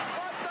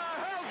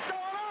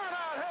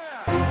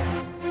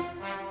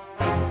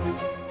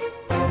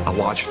I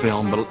watch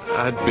film, but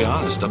I'd be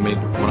honest, I mean,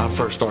 when I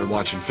first started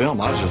watching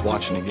film, I was just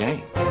watching the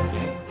game.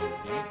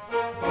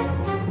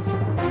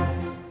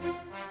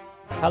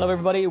 Hello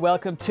everybody,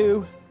 welcome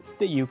to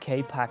the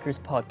UK Packers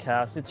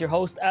podcast. It's your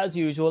host, as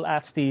usual,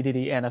 at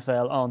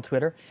SteeDDNFL on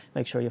Twitter.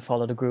 Make sure you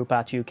follow the group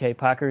at UK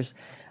Packers.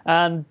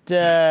 And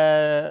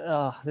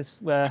this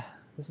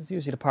is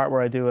usually the part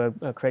where I do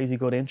a crazy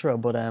good intro,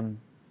 but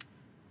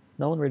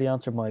no one really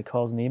answered my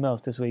calls and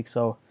emails this week,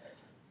 so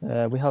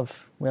we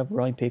have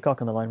Ryan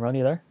Peacock on the line. Ryan,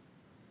 you there?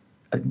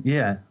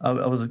 Yeah, I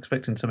was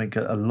expecting something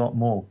a lot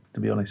more, to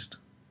be honest.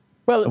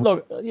 Well,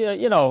 look,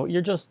 you know,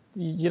 you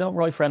don't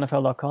write for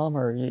NFL.com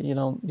or you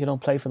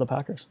don't play for the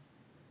Packers.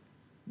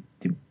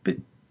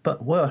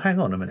 But well,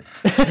 hang on a minute.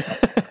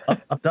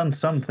 I've done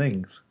some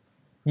things.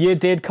 You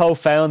did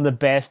co-found the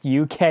best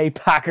UK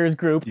Packers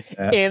group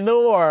in the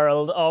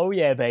world. Oh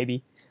yeah,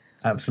 baby.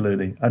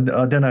 Absolutely. I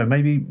don't know.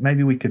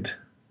 Maybe we could.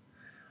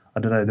 I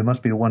don't know. There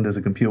must be a wonder as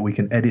a computer we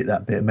can edit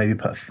that bit. Maybe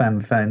put a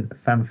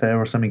fanfare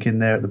or something in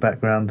there at the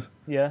background.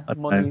 Yeah,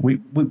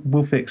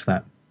 we'll fix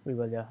that. We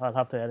will. Yeah, I'll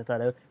have to edit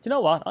that out. Do you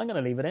know what? I'm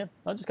going to leave it in.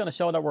 I'm just going to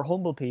show that we're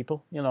humble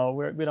people. You know,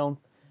 we don't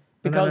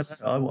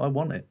because no, I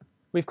want it.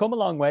 We've come a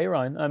long way,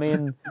 Ryan. I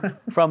mean,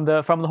 from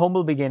the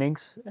humble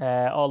beginnings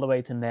all the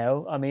way to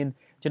now. I mean, do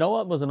you know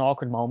what was an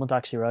awkward moment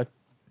actually, right?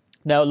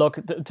 Now, look,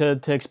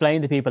 to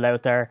explain to people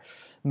out there,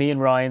 me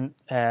and Ryan,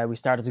 we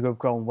started the group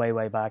going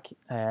way back.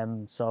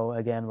 So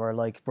again, we're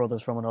like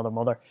brothers from another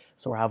mother.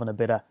 So we're having a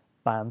bit of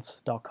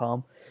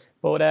bands.com.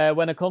 But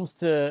when it comes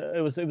to,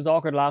 it was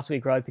awkward last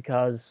week, right?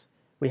 Because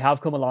we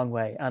have come a long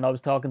way. And I was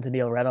talking to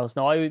Neil Reynolds.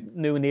 Now, I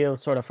knew Neil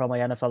sort of from my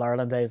NFL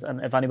Ireland days.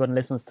 And if anyone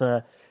listens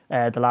to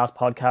the last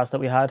podcast that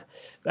we had,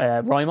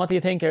 Ryan, what do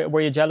you think?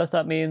 Were you jealous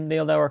that me and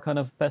Neil now are kind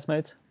of best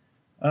mates?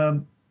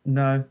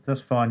 No,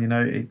 that's fine. You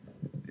know,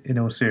 in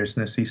all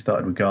seriousness, he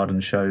started with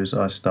garden shows.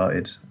 I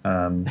started.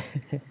 I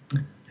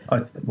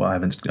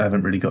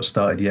haven't really got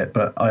started yet,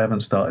 but I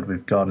haven't started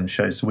with garden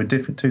shows. So we're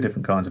two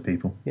different kinds of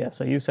people. Yeah.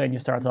 So you saying you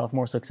started off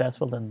more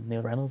successful than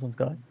Neil Reynolds and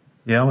Sky?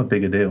 Yeah, I'm a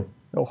bigger deal.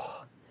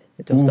 Oh,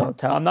 just don't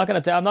tell. I'm not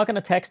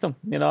gonna text him.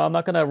 You know, I'm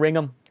not gonna ring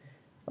him,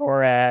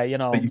 or you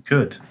know. But you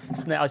could.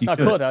 I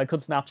could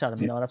Snapchat him.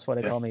 You know, that's why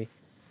they call me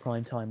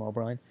Primetime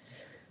O'Brien.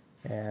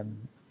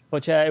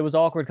 But yeah, it was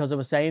awkward because I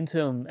was saying to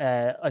him,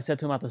 I said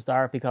to him at the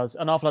start, because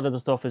an awful lot of the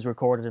stuff is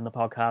recorded in the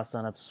podcast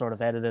and it's sort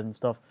of edited and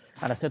stuff.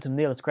 And I said to him,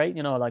 Neil, it's great,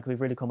 you know, like we've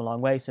really come a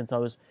long way since I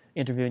was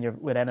interviewing you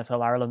with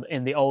NFL Ireland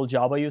in the old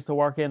job I used to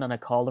work in, and I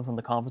called him from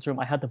the conference room.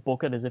 I had to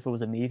book it as if it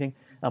was a meeting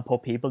and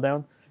put people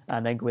down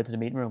and then go into the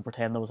meeting room,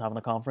 pretend I was having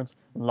a conference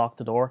and lock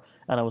the door.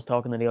 And I was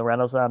talking to Neil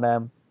Reynolds, and I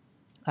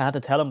had to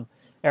tell him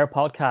our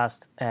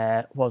podcast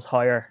was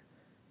higher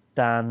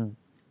than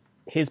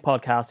his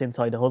podcast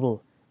Inside the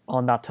Huddle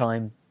on that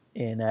time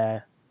in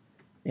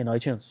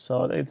iTunes.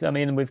 So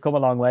we've come a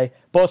long way.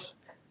 But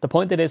the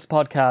point of this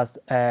podcast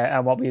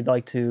and what we'd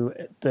like to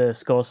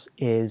discuss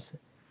is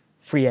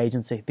free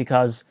agency,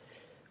 because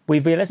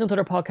we've been listening to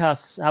their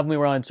podcasts, haven't we,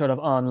 Ryan, sort of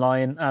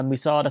online, and we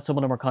saw that some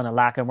of them were kind of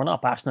lacking. We're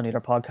not bashing on either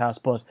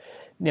podcast, but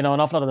you know, an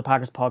awful lot of the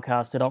Packers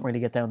podcasts, they don't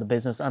really get down to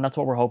business, and that's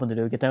what we're hoping to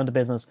do, get down to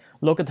business,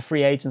 look at the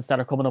free agents that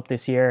are coming up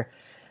this year,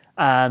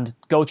 and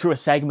go through a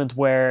segment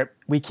where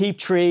we keep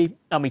three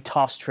and we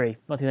toss three.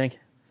 What do you think?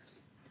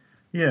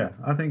 Yeah,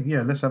 I think,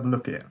 let's have a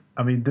look at it.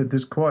 I mean,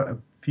 there's quite a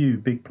few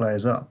big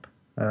players up.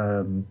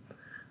 And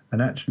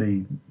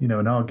actually, you know,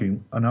 an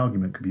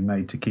argument could be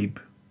made to keep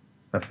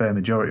a fair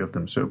majority of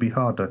them. So it'll be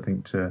hard, I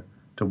think, to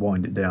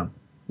wind it down.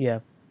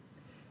 Yeah.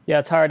 Yeah,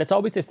 it's hard. It's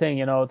always this thing,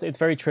 you know, it's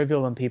very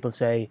trivial when people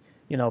say,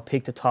 you know,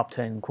 pick the top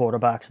 10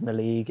 quarterbacks in the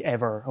league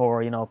ever,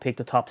 or, you know, pick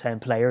the top 10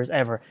 players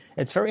ever.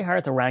 It's very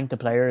hard to rank the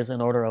players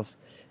in order of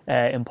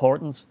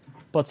importance.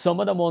 But some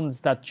of the ones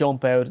that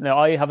jump out, now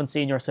I haven't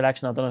seen your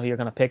selection, I don't know who you're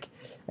going to pick,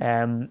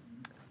 and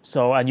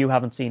you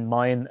haven't seen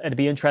mine. It'd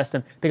be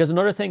interesting, because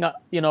another thing,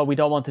 you know, we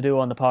don't want to do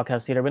on the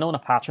podcast either, we don't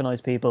want to patronize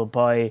people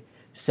by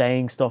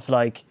saying stuff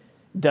like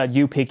that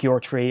you pick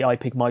your three, I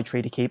pick my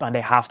three to keep, and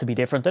they have to be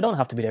different. They don't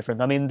have to be different.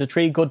 I mean, the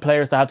three good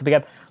players that have to be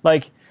kept,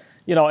 like,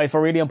 you know, if a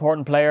really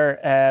important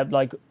player,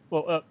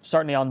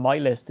 certainly on my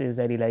list is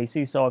Eddie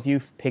Lacy. So if you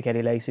pick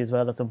Eddie Lacy as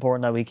well, it's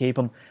important that we keep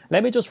him.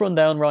 Let me just run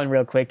down, Ryan,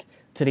 real quick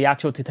to the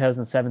actual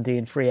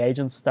 2017 free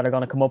agents that are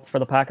going to come up for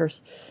the Packers.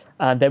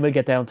 And then we'll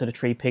get down to the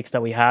three picks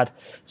that we had.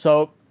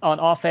 So on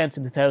offense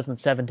in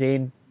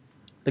 2017,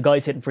 the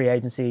guys hitting free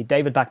agency: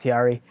 David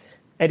Bakhtiari,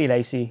 Eddie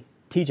Lacy,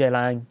 TJ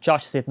Lang,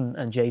 Josh Sitton,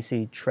 and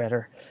JC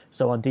Tretter.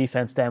 So on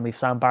defense then, we've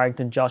Sam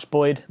Barrington, Josh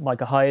Boyd,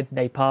 Micah Hyde,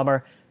 Nate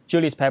Palmer,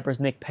 Julius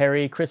Peppers, Nick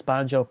Perry, Chris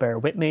Banjo, bear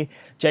with me,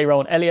 J.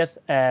 Rowan Elliott,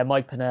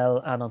 Mike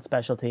Pennell, and on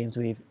special teams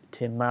we've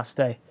Tim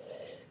Mastey.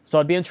 So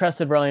I'd be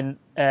interested, Ryan,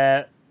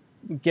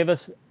 give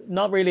us,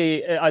 not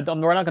really,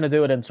 we're not going to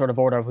do it in sort of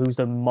order of who's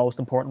the most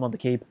important one to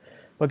keep,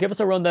 but give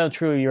us a rundown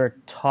through your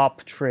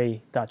top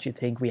three that you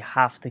think we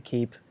have to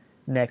keep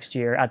next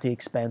year at the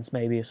expense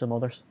maybe of some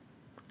others.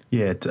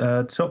 Yeah,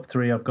 top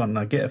three I've gone.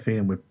 I get a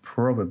feeling we're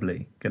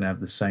probably going to have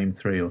the same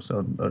three, or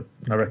so.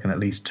 I reckon at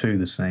least two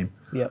the same.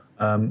 Yeah.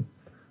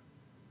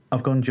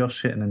 I've gone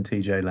Josh Sitton and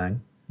TJ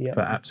Lang. Yeah.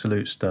 for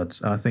absolute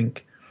studs. And I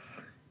think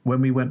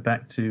when we went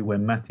back to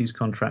when Matthews'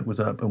 contract was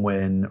up and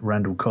when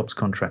Randall Cobb's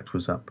contract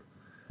was up,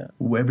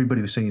 everybody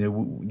was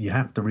saying, you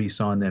have to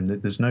re-sign them.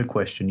 There's no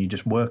question. You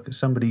just work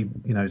somebody,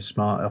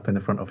 smart up in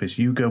the front office.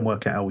 You go and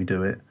work out how we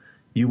do it.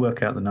 You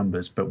work out the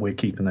numbers, but we're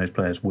keeping those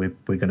players. We're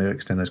going to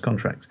extend those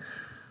contracts.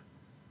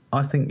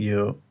 I think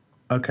you're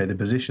okay. The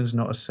position's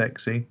not as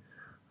sexy.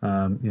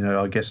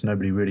 I guess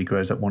nobody really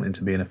grows up wanting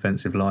to be an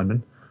offensive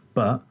lineman,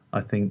 but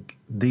I think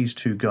these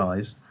two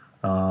guys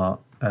are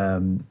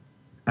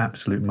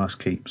absolute must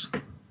keeps,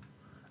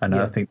 and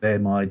I think they're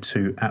my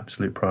two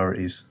absolute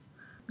priorities.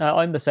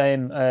 I'm the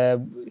same.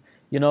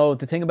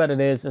 The thing about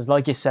it is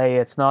like you say,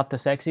 it's not the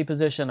sexy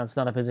position. It's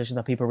not a position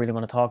that people really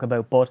want to talk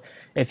about. But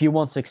if you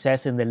want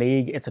success in the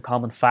league, it's a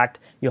common fact.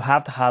 You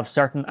have to have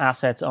certain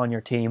assets on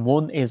your team.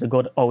 One is a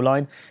good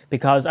O-line,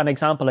 because an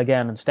example,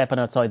 again, I'm stepping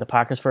outside the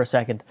Packers for a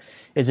second,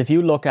 is if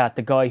you look at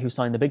the guy who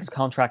signed the biggest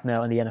contract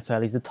now in the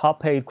NFL, he's the top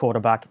paid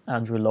quarterback,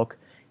 Andrew Luck.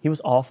 He was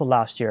awful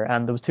last year,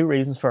 and there was two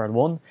reasons for it.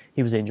 One,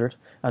 he was injured,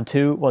 and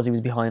two was he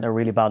was behind a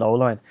really bad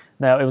O-line.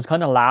 Now, it was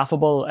kind of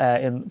laughable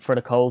for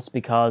the Colts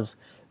because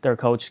their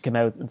coach came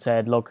out and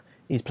said, look,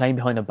 he's playing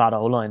behind a bad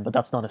O-line, but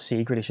that's not a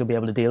secret. He should be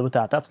able to deal with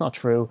that. That's not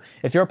true.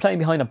 If you're playing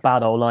behind a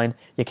bad O-line,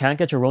 you can't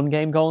get your run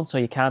game going, so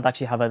you can't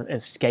actually have an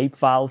escape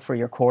valve for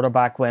your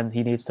quarterback when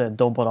he needs to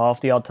dump it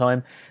off the odd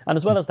time. And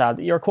as well as that,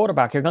 your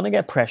quarterback, you're going to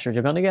get pressured,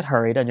 you're going to get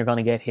hurried, and you're going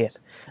to get hit.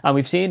 And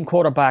we've seen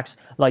quarterbacks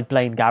like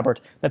Blaine Gabbert.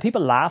 Now,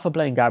 people laugh at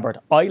Blaine Gabbert.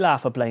 I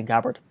laugh at Blaine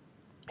Gabbert.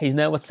 He's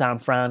now with San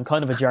Fran,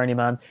 kind of a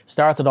journeyman,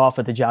 started off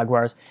with the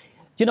Jaguars.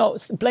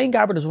 Blaine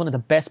Gabbert is one of the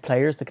best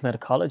players to come out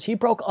of college. He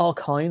broke all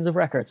kinds of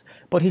records,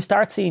 but he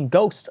starts seeing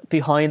ghosts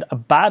behind a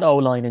bad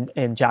O-line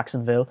in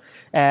Jacksonville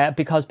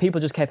because people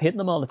just kept hitting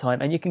him all the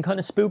time, and you can kind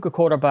of spook a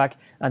quarterback,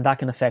 and that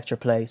can affect your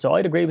play. So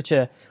I'd agree with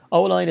you.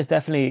 O-line is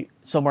definitely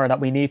somewhere that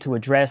we need to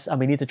address, and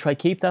we need to try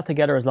keep that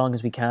together as long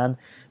as we can,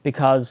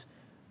 because,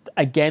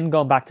 again,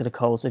 going back to the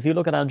Colts, if you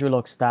look at Andrew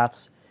Luck's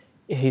stats,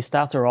 his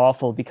stats are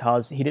awful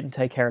because he didn't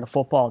take care of the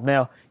football.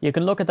 Now, you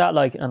can look at that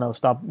and I'll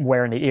stop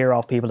wearing the ear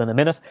off people in a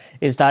minute,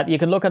 is that you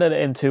can look at it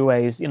in two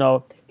ways. He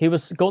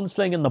was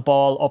gunslinging the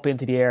ball up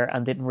into the air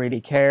and didn't really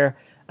care.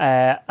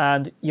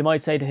 And you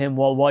might say to him,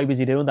 well, why was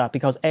he doing that?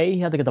 Because A, he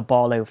had to get the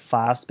ball out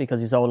fast because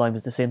his O-line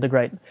was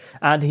disintegrating,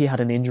 and he had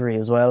an injury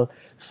as well.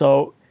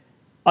 So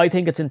I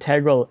think it's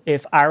integral.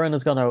 If Aaron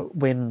is going to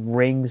win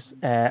rings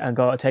and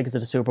take us to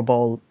the Super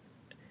Bowl,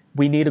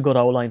 we need a good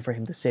O-line for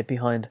him to sit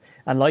behind.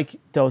 And like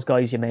those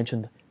guys you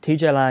mentioned,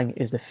 TJ Lang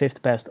is the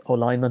 5th best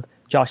O-lineman,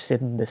 Josh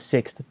Sitton the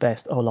 6th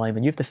best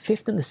O-lineman. You have the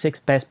 5th and the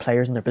 6th best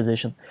players in their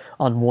position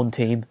on one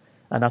team,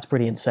 and that's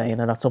pretty insane,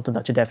 and that's something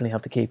that you definitely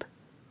have to keep.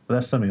 Well,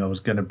 that's something I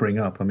was going to bring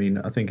up. I mean,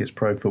 I think it's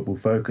Pro Football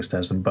Focus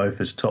has them both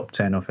as top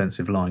 10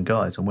 offensive line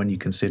guys, and when you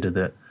consider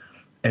that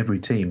every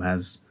team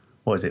has,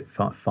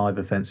 5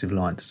 offensive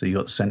lines, so you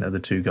got centre,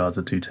 the 2 guards,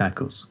 the 2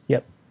 tackles.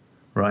 Yep.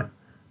 Right?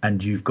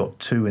 And you've got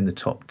 2 in the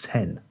top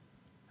 10.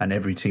 And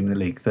every team in the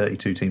league,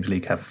 32 teams in the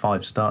league, have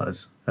 5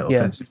 starters at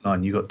offensive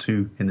line. You've got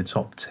 2 in the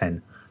top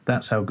 10.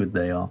 That's how good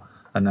they are,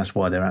 and that's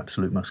why they're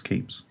absolute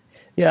must-keeps.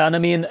 Yeah, and I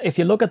mean, if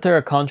you look at their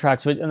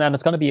contracts, and then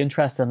it's going to be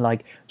interesting,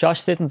 like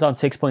Josh Sitton's on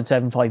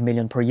 $6.75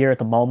 million per year at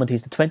the moment.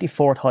 He's the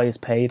 24th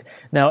highest paid.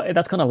 Now,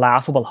 that's kind of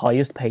laughable,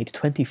 highest paid,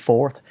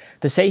 24th.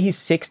 To say he's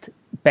 6th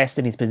best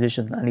in his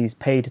position and he's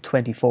paid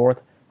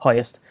 24th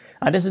highest.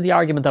 And this is the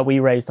argument that we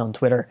raised on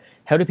Twitter.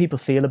 How do people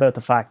feel about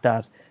the fact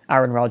that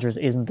Aaron Rodgers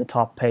isn't the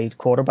top paid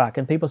quarterback?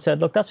 And people said,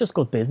 look, that's just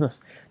good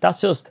business.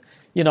 That's just,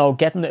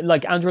 getting it.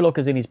 Like Andrew Luck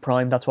is in his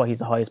prime. That's why he's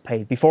the highest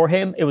paid. Before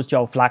him, it was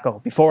Joe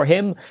Flacco. Before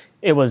him,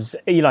 it was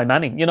Eli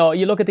Manning.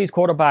 You look at these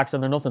quarterbacks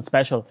and they're nothing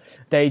special.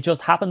 They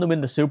just happen to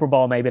win the Super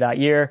Bowl maybe that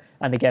year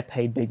and they get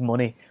paid big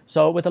money.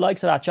 So with the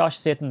likes of that, Josh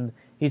Sitton,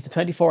 he's the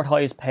 24th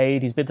highest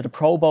paid. He's been to the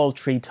Pro Bowl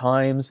 3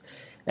 times.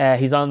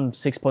 He's on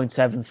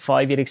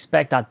 6.75. You'd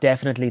expect that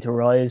definitely to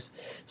rise.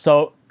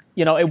 So,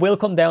 it will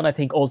come down, I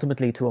think,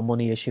 ultimately to a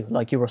money issue,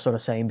 like you were sort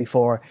of saying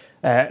before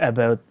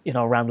about,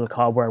 Randall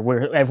Cobb, where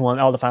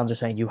all the fans are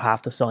saying you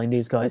have to sign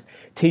these guys.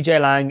 TJ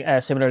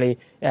Lang, similarly,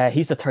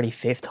 he's the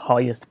 35th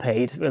highest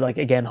paid,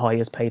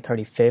 highest paid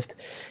 35th.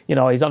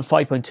 He's on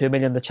 5.2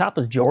 million. The chap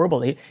is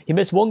durable. He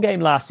missed 1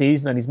 game last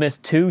season and he's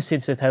missed 2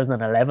 since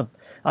 2011.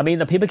 I mean,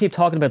 the people keep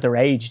talking about their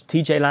age.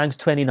 TJ Lang's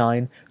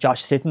 29,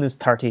 Josh Sitton is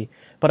 30.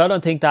 But I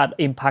don't think that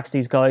impacts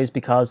these guys,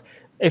 because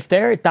if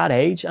they're at that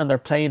age and they're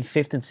playing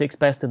 5th and 6th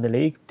best in the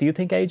league, do you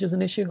think age is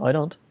an issue? I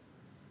don't.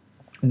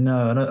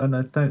 No, and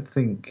I don't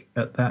think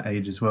at that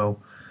age as well.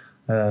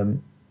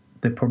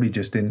 They're probably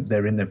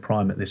they're in their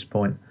prime at this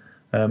point.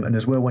 And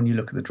as well, when you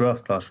look at the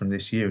draft class from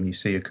this year and you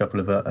see a couple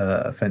of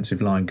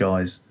offensive line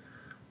guys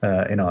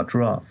in our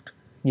draft,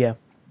 yeah,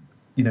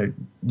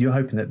 you're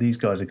hoping that these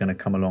guys are going to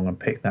come along and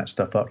pick that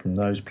stuff up from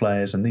those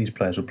players, and these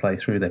players will play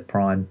through their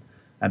prime.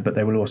 But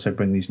they will also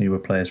bring these newer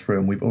players through,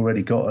 and we've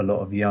already got a lot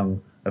of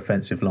young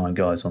offensive line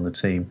guys on the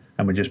team,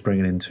 and we're just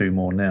bringing in 2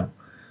 more now.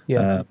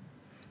 Yeah.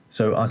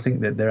 So I think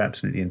that they're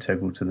absolutely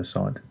integral to the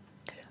side.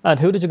 And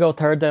who did you go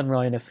third then,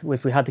 Ryan, if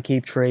we had to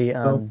keep 3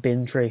 and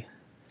bin 3?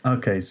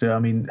 Okay, so I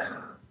mean,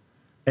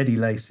 Eddie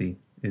Lacy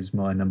is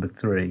my number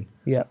three,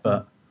 Yeah.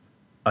 but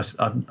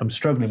I'm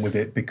struggling with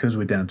it because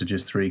we're down to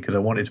just three because I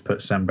wanted to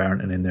put Sam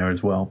Barrington in there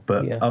as well.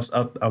 But Yeah.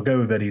 I'll go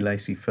with Eddie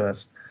Lacy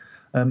first.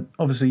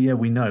 Obviously, yeah,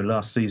 we know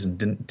last season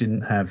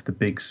didn't have the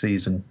big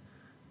season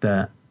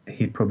that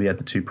he'd probably had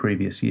the two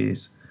previous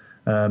years.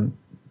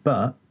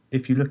 But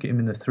if you look at him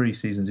in the three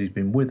seasons he's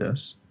been with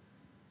us,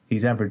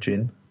 he's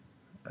averaging,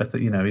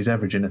 he's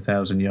averaging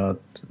 1,000 yards,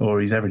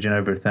 or he's averaging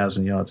over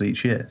 1,000 yards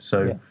each year.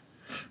 So Yeah.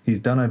 he's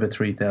done over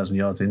 3,000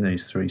 yards in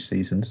those three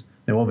seasons.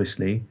 Now,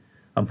 obviously,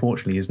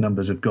 unfortunately, his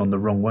numbers have gone the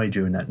wrong way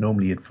during that.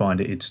 Normally, you'd find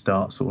it'd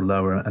start sort of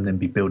lower and then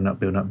be building up,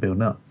 building up,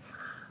 building up.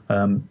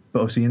 But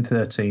obviously, in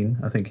 13,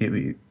 I think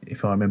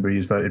if I remember, he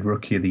was voted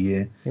Rookie of the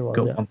Year. He was,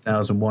 got yeah.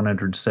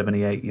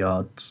 1,178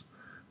 yards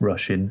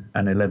rushing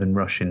and 11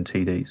 rushing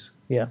TDs.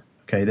 Yeah.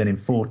 Okay, then in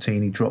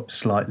 14 he dropped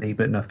slightly,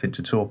 but nothing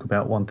to talk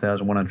about.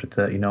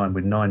 1,139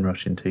 with 9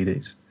 rushing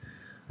TDs.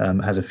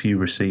 Has a few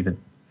receiving.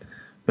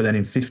 But then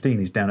in 15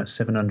 he's down at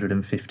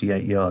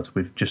 758 yards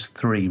with just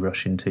 3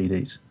 rushing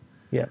TDs.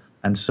 Yeah.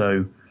 And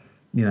so,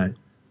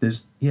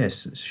 there's,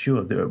 yes,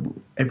 sure,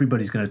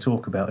 everybody's going to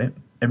talk about it.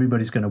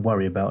 Everybody's going to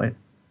worry about it.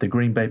 The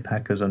Green Bay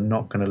Packers are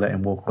not going to let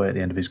him walk away at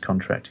the end of his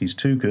contract. He's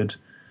too good.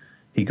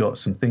 He got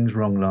some things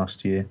wrong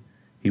last year.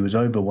 He was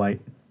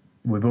overweight.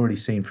 We've already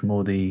seen from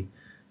all the,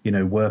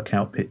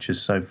 workout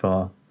pictures so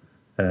far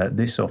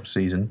this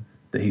off-season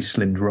that he's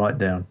slimmed right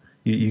down.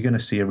 You're going to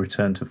see a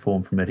return to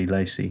form from Eddie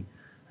Lacy,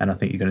 and I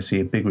think you're going to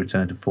see a big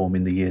return to form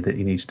in the year that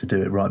he needs to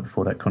do it right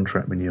before that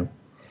contract renewal.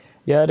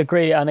 Yeah, I'd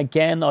agree. And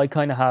again, I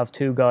kind of have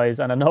two guys,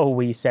 and I know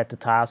we set the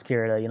task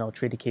here to,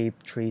 3 to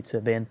keep, 3 to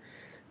bin.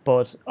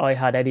 But I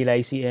had Eddie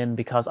Lacy in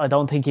because I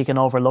don't think you can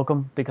overlook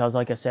him because,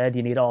 like I said,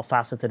 you need all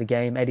facets of the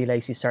game. Eddie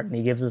Lacy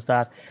certainly gives us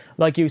that.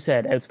 Like you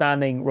said,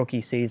 outstanding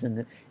rookie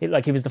season. He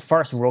was the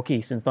first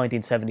rookie since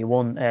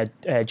 1971.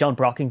 John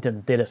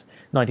Brockington did it,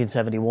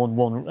 1971,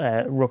 won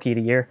Rookie of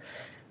the Year.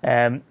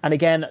 And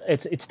again,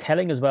 it's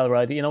telling as well,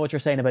 right? You know what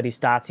you're saying about his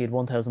stats. He had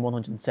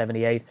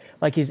 1,178.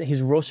 Like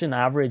his rushing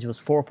average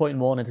was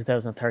 4.1 in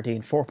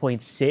 2013,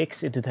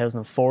 4.6 in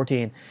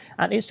 2014.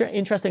 And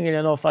interestingly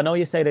enough, I know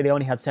you say that he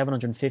only had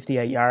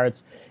 758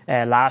 yards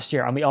last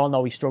year, and we all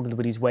know he struggled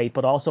with his weight,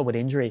 but also with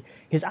injury.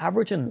 His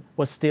averaging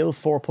was still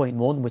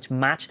 4.1, which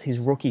matched his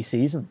rookie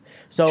season.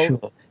 So.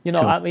 Sure. Sure.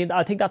 I mean,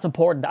 I think that's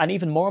important. And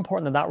even more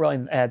important than that,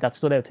 Ryan, that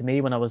stood out to me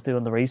when I was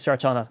doing the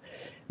research on it,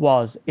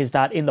 is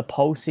that in the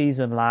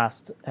postseason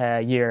last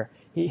year,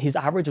 his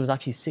average was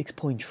actually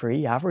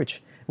 6.3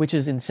 average, which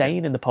is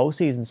insane in the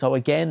postseason. So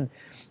again,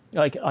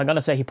 like I'm going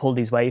to say he pulled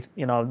his weight,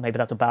 maybe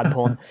that's a bad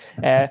pun,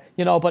 but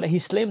he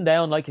slimmed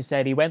down, like you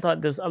said. He went on,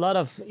 there's a lot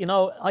of,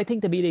 I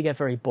think the media get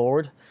very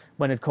bored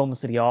when it comes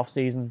to the off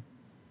season.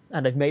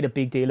 And they've made a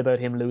big deal about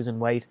him losing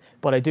weight.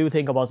 But I do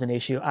think it was an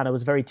issue, and it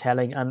was very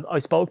telling. And I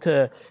spoke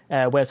to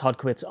Wes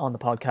Hodkiewicz on the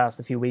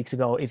podcast a few weeks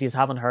ago. If you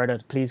haven't heard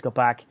it, please go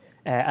back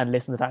and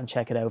listen to that and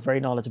check it out.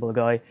 Very knowledgeable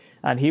guy.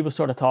 And he was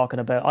sort of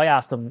talking about, I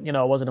asked him,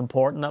 was it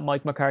important that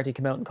Mike McCarthy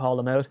came out and called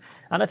him out?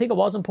 And I think it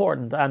was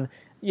important. And,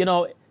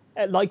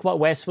 like what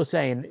Wes was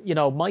saying,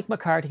 Mike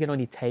McCarthy can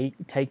only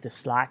take the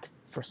slack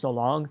for so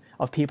long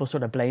of people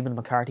sort of blaming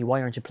McCarthy.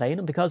 Why aren't you playing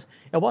him? Because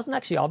it wasn't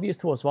actually obvious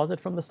to us, was it,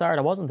 from the start?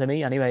 It wasn't to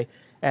me anyway,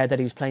 that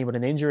he was playing with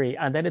an injury.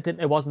 And then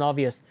it wasn't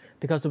obvious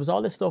because there was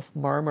all this stuff,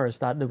 murmurs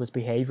that there was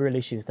behavioural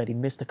issues, that he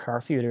missed the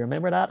curfew. Do you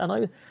remember that? And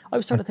I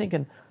was sort of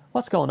thinking,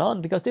 what's going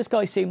on? Because this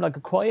guy seemed like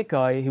a quiet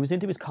guy. He was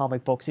into his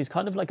comic books. He's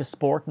kind of like a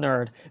sport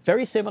nerd.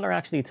 Very similar,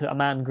 actually, to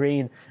Aman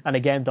Green. And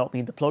again, don't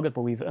mean to plug it,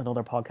 but we've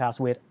another podcast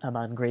with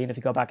Aman Green. If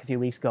you go back a few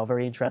weeks ago,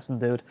 very interesting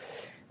dude.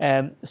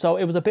 So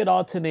it was a bit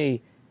odd to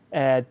me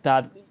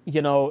that,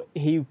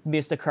 he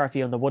missed a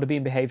curfew and there would have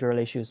been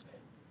behavioural issues.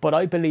 But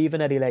I believe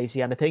in Eddie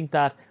Lacy, and I think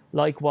that,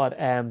 like what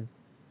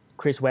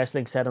Chris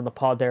Westling said on the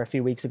pod there a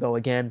few weeks ago,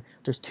 again,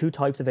 there's 2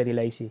 types of Eddie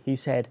Lacy. He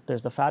said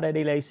there's the fat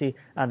Eddie Lacy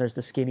and there's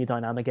the skinny,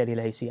 dynamic Eddie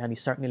Lacy, and he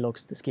certainly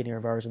looks the skinnier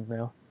version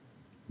now.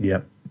 Yeah.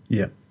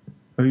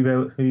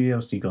 Who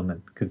else do you got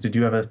then? Because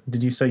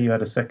did you say you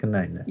had a second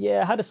name there?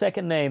 Yeah, I had a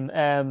second name,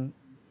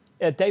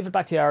 David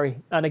Bakhtiari,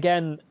 and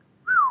again,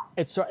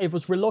 it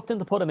was reluctant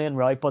to put him in,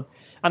 right? And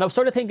I was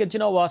sort of thinking, do you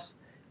know what?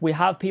 We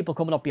have people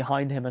coming up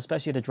behind him,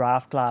 especially the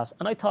draft class.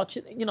 And I thought,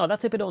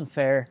 that's a bit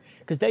unfair.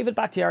 Because David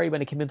Bakhtiari,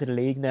 when he came into the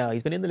league now,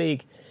 he's been in the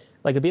league,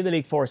 he'll be in the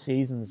league 4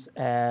 seasons,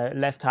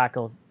 left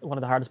tackle, one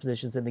of the hardest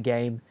positions in the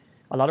game,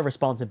 a lot of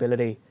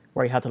responsibility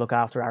where he had to look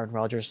after Aaron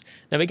Rodgers.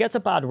 Now, he gets a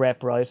bad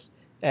rep, right,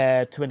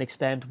 to an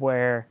extent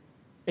where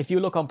if you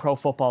look on Pro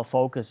Football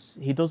Focus,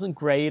 he doesn't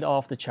grade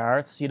off the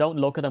charts. You don't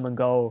look at him and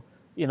go,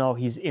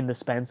 he's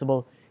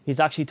indispensable. He's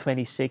actually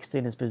 26th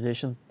in his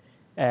position.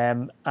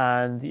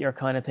 And you're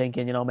kind of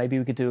thinking, maybe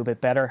we could do a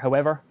bit better.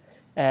 However,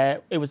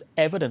 it was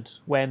evident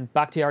when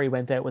Bakhtiari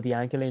went out with the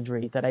ankle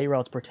injury that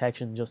A-Rod's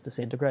protection just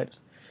disintegrated.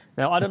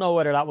 Now, I don't know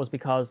whether that was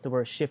because they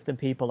were shifting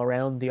people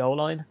around the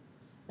O-line,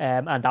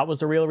 and that was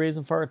the real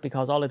reason for it,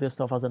 because all of this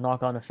stuff has a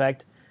knock-on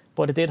effect.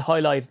 But it did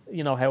highlight,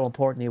 how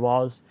important he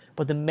was.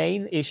 But the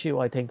main issue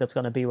I think that's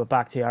going to be with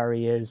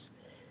Bakhtiari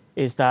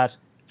is that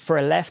For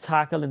a left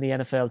tackle in the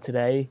NFL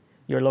today,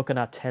 you're looking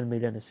at 10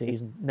 million a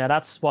season. Now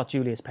that's what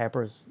Julius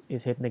Peppers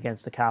is hitting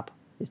against the cap,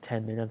 is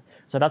 10 million.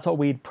 So that's what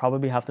we'd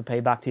probably have to pay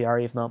back to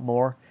Yari, if not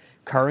more.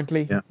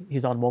 Currently,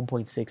 he's on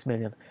 1.6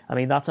 million. I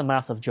mean, that's a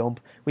massive jump.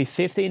 We've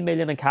 15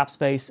 million in cap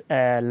space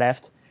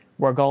left.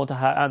 We're going to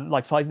have, and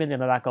like 5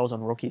 million of that goes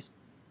on rookies.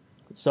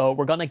 So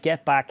we're going to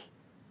get back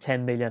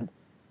 10 million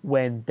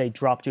when they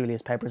drop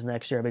Julius Peppers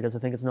next year, because I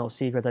think it's no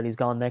secret that he's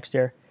gone next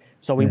year.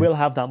 So we will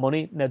have that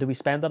money. Now, do we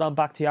spend it on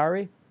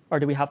Bakhtiari, or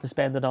do we have to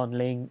spend it on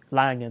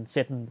Lang and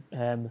Sitten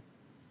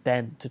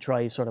then to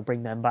try sort of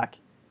bring them back?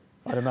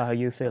 I don't know how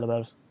you feel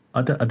about it.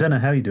 I don't know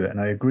how you do it, and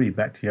I agree.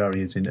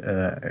 Bakhtiari is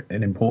an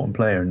important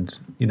player, and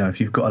if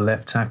you've got a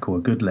left tackle, a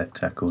good left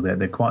tackle,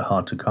 they're quite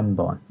hard to come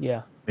by.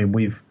 Yeah. I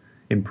mean,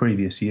 in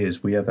previous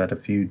years we have had a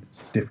few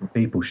different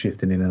people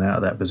shifting in and out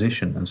of that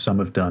position, and some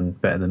have done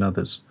better than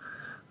others.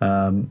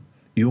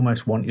 You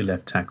almost want your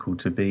left tackle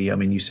to be. I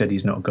mean, you said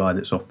he's not a guy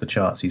that's off the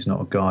charts. He's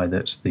not a guy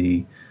that's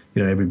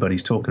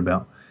everybody's talking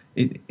about.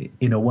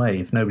 In a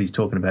way, if nobody's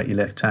talking about your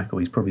left tackle,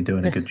 he's probably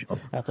doing a good job.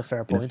 That's a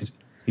fair point.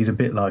 He's a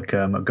bit like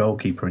a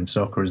goalkeeper in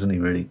soccer, isn't he,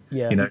 really?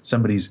 Yeah.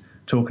 Somebody's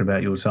talking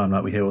about you all the time,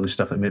 like we hear all this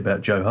stuff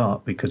about Joe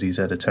Hart because he's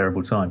had a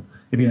terrible time.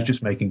 If he was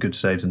just making good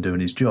saves and doing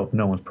his job,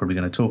 no one's probably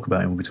going to talk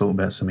about him. We'll be talking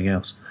about something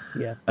else.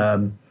 Yeah.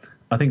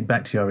 I think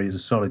Bakhtiari is a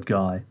solid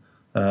guy,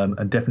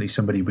 and definitely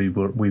somebody we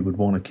would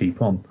want to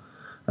keep on.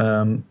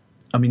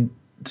 I mean,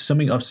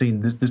 something I've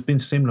seen, there's been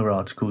similar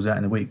articles out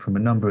in the week from a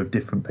number of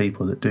different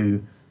people that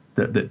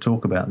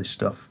talk about this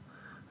stuff.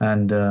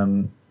 And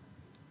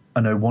I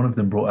know one of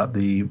them brought up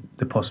the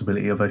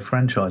possibility of a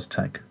franchise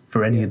tag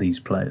for any of these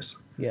players.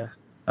 Yeah.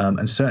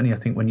 And certainly I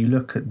think when you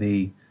look at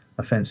the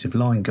offensive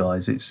line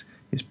guys, it's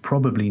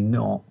probably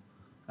not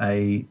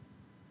a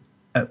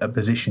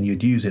position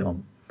you'd use it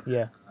on.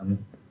 Yeah.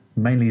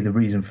 Mainly the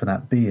reason for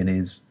that being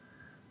is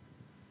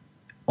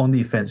on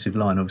the offensive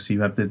line, obviously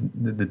you have the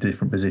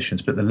different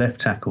positions, but the left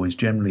tackle is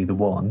generally the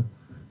one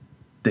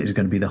that is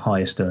going to be the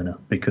highest earner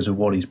because of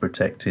what he's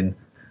protecting,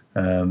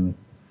 and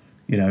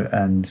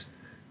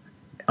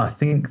I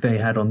think they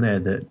had on there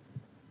that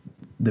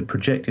the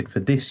projected for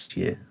this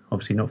year,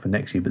 obviously not for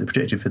next year, but the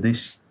projected for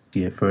this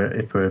year for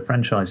a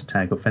franchise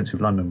tag offensive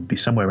lineman would be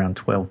somewhere around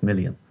 12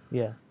 million.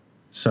 Yeah.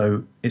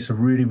 So it's a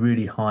really,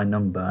 really high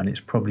number, and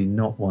it's probably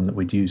not one that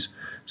we'd use.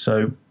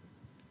 So,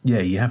 yeah,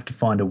 you have to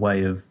find a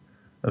way of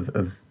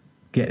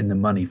getting the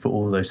money for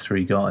all those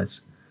three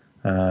guys.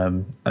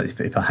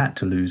 If I had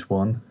to lose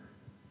one,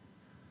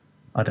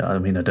 I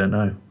don't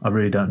know. I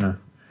really don't know.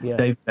 Yeah.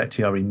 Dave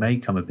Bakhtiari may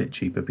come a bit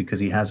cheaper because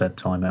he has had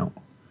time out.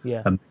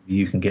 Yeah.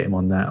 You can get him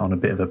on a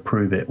bit of a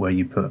prove it where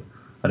you put,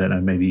 I don't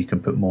know, maybe you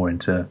can put more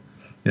into,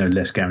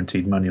 less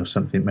guaranteed money or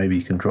something. Maybe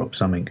you can drop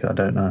something. I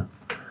don't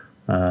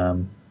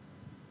know.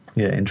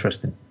 Yeah,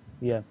 interesting.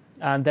 Yeah.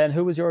 And then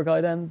who was your guy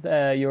then?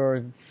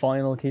 Your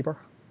final keeper?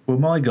 Well,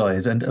 my guy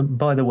is, and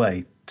by the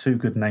way, 2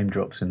 good name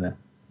drops in there.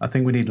 I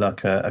think we need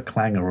like a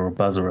clanger or a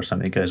buzzer or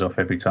something that goes off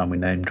every time we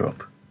name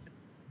drop.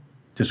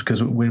 Just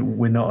because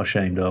we're not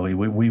ashamed, are we?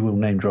 We will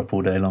name drop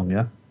all day long,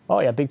 yeah?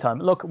 Oh, yeah, big time.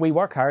 Look, we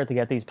work hard to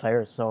get these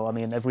players. So, I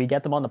mean, if we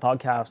get them on the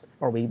podcast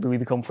or we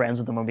become friends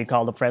with them and we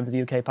call them Friends of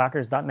the UK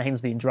Packers, that name's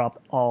being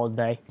dropped all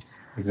day.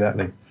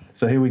 Exactly.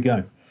 So here we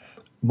go.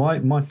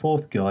 My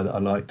fourth guy that I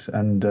liked,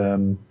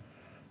 and,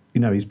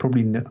 he's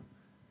probably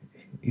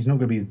he's not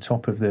going to be the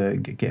top of the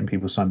getting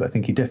people signed, but I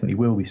think he definitely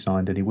will be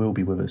signed and he will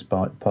be with us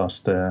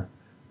past the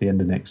end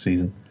of next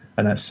season.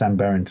 And that's Sam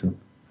Barrington.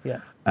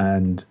 Yeah.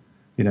 And,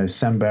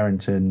 Sam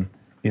Barrington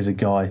is a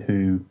guy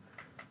who,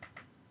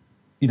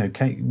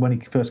 when he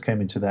first came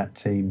into that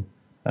team,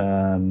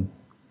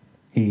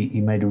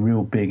 he made a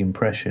real big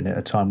impression at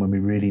a time when we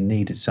really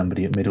needed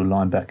somebody at middle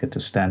linebacker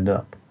to stand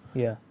up.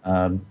 Yeah.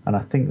 And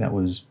I think that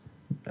was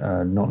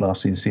not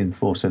last season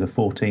before, so the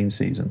 14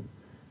 season.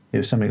 It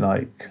was something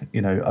like,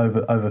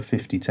 over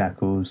 50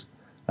 tackles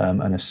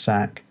and a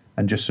sack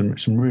and just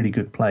some really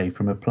good play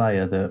from a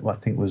player that I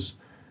think was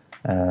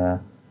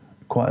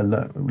quite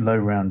a low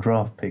round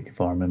draft pick,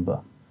 if I remember.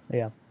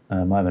 Yeah. I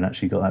haven't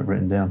actually got that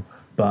written down.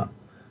 But,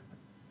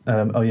 I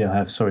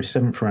have,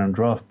 7th round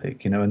draft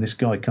pick, and this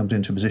guy comes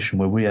into a position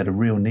where we had a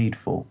real need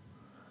for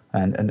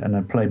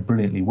and played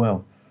brilliantly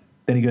well.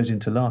 Then he goes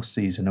into last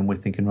season and we're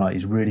thinking, right,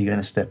 he's really going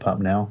to step up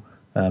now.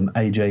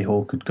 AJ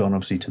Hawk had gone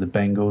obviously to the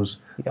Bengals.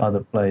 Yeah. Other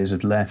players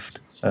had left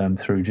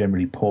through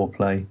generally poor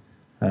play.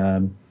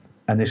 And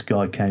this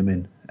guy came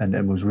in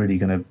and was really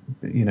going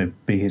to,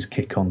 be his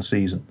kick-on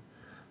season.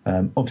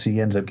 Obviously,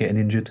 he ends up getting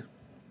injured.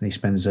 And he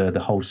spends the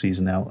whole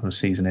season out on a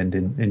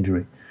season-ending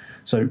injury.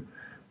 So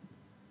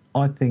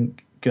I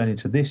think going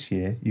into this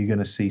year, you're going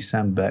to see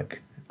Sam Beck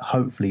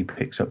hopefully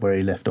picks up where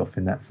he left off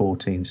in that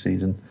 14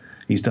 season.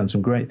 He's done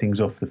some great things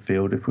off the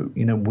field.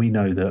 We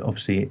know that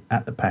obviously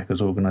at the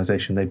Packers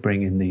organisation they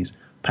bring in these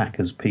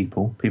Packers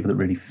people that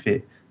really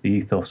fit the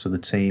ethos of the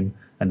team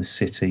and the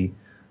city,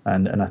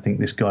 and I think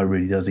this guy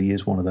really does. He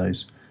is one of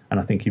those, and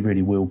I think he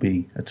really will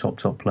be a top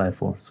player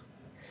for us.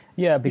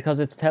 Yeah, because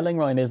it's telling,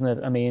 Ryan, isn't it?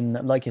 I mean,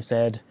 like you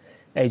said,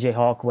 AJ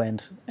Hawk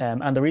went.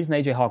 And the reason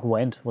AJ Hawk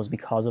went was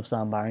because of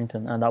Sam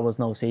Barrington, and that was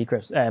no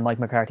secret. Mike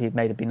McCarthy had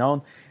made it be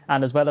known.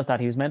 And as well as that,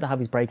 he was meant to have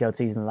his breakout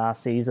season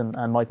last season,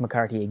 and Mike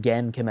McCarthy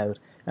again came out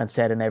and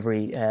said in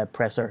every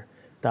presser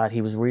that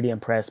he was really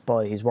impressed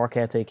by his work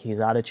ethic, his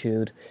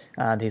attitude,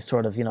 and his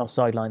sort of,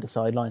 sideline to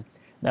sideline.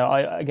 Now,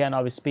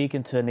 I was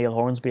speaking to Neil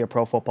Hornsby of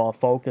Pro Football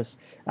Focus,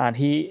 and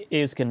he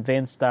is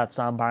convinced that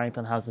Sam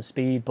Barrington has the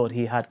speed, but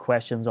he had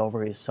questions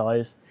over his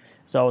size.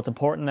 So it's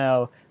important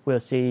now.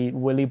 We'll see,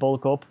 will he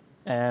bulk up?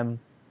 And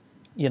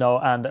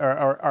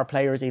are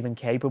players even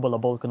capable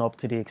of bulking up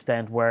to the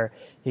extent where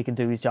he can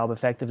do his job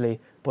effectively?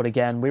 But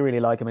again, we really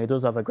like him. He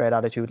does have a great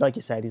attitude. Like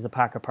you said, he's a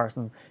Packer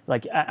person.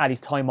 Like at his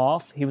time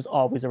off, he was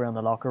always around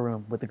the locker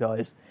room with the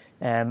guys.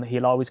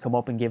 He'll always come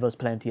up and give us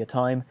plenty of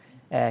time.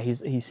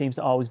 He seems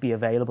to always be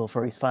available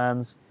for his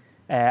fans.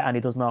 And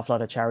he does an awful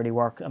lot of charity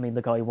work. I mean,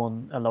 the guy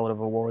won a load of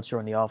awards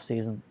during the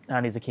off-season,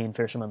 and he's a keen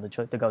fisherman.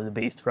 The guy's a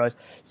beast, right?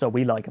 So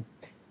we like him.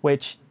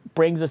 Which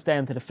brings us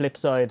down to the flip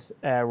side,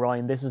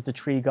 Ryan. This is the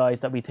three guys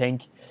that we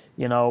think,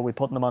 we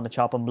put them on the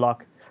chopping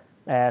block.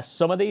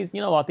 Some of these,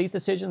 these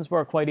decisions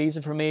were quite easy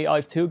for me. I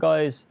have two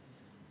guys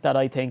that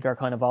I think are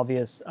kind of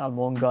obvious, and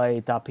one guy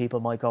that people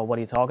might go, what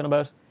are you talking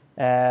about?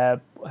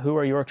 Who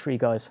are your three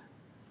guys?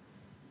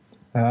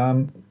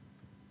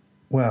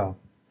 Well,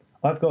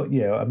 I've got,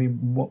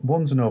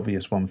 one's an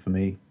obvious one for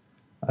me.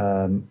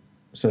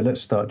 So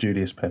let's start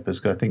Julius Peppers,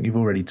 because I think you've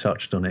already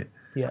touched on it.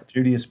 Yeah.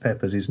 Julius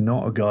Peppers is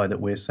not a guy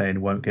that we're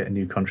saying won't get a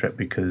new contract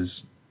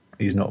because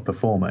he's not a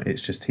performer.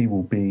 It's just he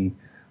will be,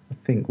 I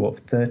think,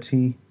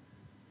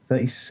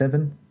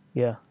 37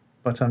 Yeah.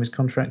 by the time his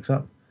contract's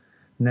up.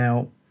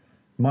 Now,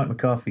 Mike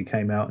McCarthy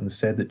came out and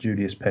said that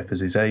Julius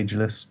Peppers is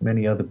ageless.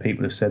 Many other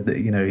people have said that,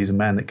 he's a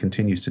man that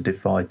continues to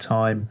defy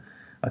time.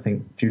 I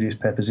think Julius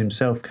Peppers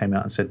himself came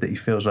out and said that he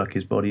feels like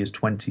his body is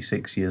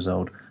 26 years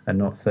old and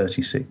not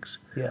 36.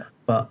 Yeah.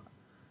 But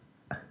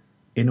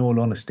in all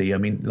honesty, I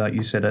mean, like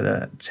you said,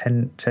 at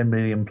 10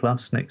 million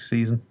plus next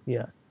season,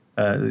 Yeah.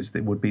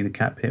 it would be the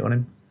cap hit on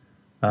him.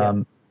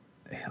 I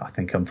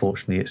think,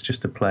 unfortunately, it's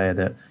just a player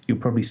that you'll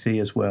probably see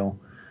as well.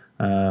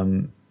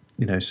 They've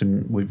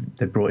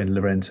brought in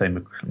Lorente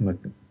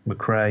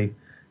McRae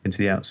into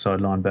the outside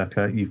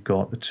linebacker. You've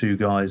got the two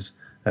guys,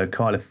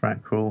 Kyler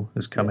Fackrell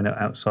has come in at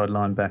outside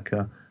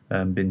linebacker,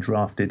 been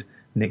drafted.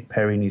 Nick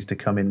Perry needs to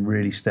come in,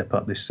 really step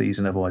up this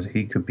season, otherwise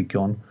he could be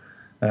gone.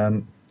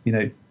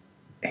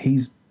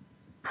 He's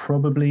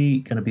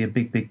probably going to be a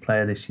big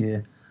player this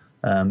year.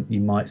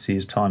 You might see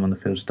his time on the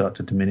field start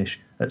to diminish.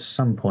 At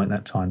some point,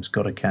 that time's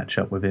got to catch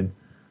up with him.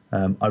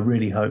 I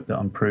really hope that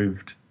I'm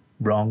proved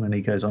wrong and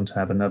he goes on to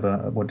have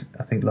another,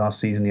 I think last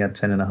season he had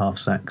 10.5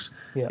 sacks.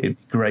 Yeah. It'd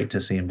be great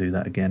to see him do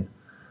that again.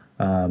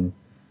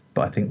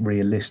 But I think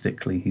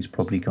realistically, he's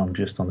probably gone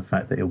just on the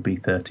fact that he'll be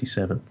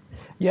 37.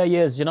 Yeah, he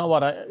is. You know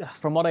what?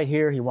 From what I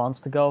hear, he wants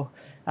to go.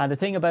 And the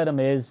thing about him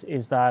is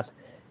that,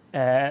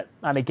 and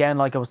again,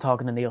 like I was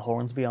talking to Neil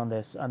Hornsby on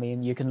this, I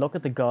mean, you can look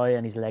at the guy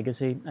and his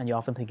legacy, and you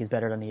often think he's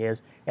better than he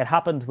is. It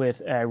happened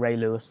with Ray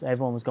Lewis.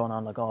 Everyone was going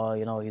on like,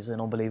 he's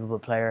an unbelievable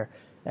player.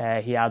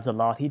 He adds a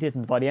lot. He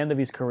didn't. By the end of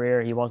his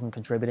career, he wasn't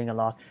contributing a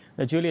lot.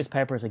 Now, Julius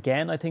Peppers,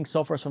 again, I think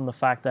suffers from the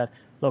fact that,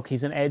 look,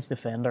 he's an edge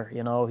defender.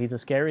 He's a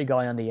scary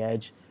guy on the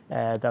edge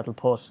that'll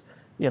put,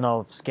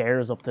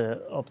 scares up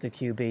the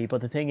QB. But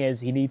the thing is,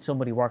 he needs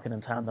somebody working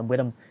in tandem with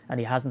him, and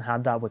he hasn't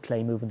had that with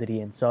Clay moving to the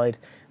inside.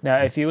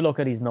 Now, if you look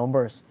at his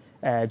numbers,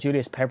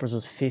 Julius Peppers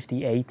was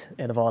 58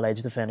 out of all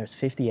edge defenders.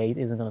 58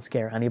 isn't going to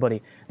scare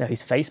anybody. Now,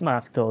 his face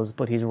mask does,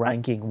 but his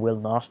ranking will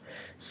not.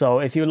 So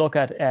if you look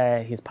at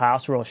his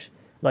pass rush,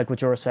 like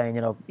what you were saying,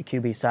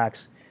 QB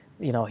sacks,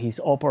 he's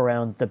up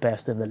around the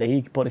best in the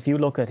league. But if you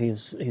look at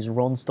his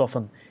run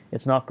stuffing,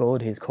 it's not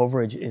good. His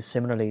coverage is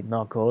similarly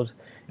not good.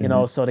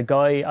 So the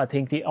guy, I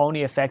think the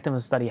only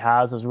effectiveness that he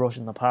has is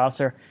rushing the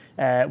passer,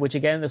 which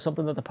again is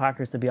something that the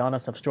Packers, to be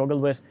honest, have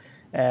struggled with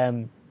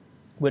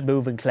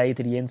moving Clay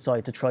to the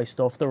inside to try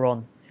stuff the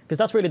run. Because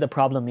that's really the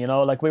problem,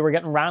 like we were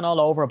getting ran all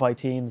over by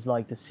teams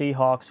like the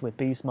Seahawks with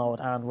Beast Mode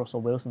and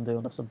Russell Wilson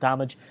doing us some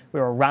damage. We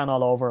were ran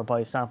all over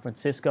by San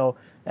Francisco,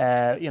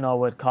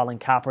 with Colin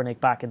Kaepernick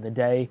back in the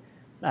day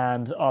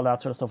and all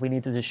that sort of stuff. We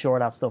need to just shore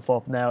that stuff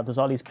up now. There's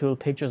all these cool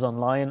pictures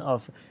online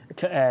of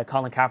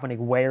Colin Kaepernick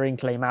wearing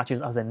Clay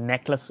Matthews as a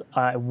necklace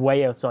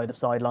way outside the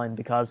sideline,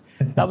 because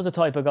that was the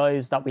type of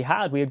guys that we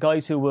had. We had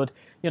guys who would,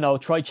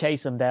 try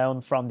chase him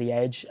down from the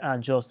edge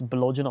and just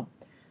bludgeon him.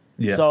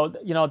 Yeah. So,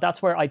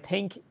 that's where I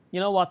think,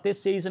 this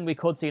season we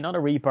could see not a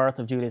rebirth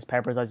of Julius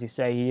Peppers, as you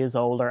say. He is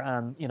older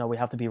and, we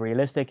have to be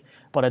realistic.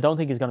 But I don't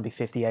think he's going to be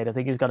 58. I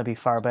think he's going to be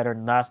far better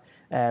than that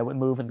with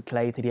moving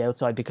Clay to the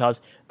outside, because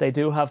they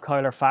do have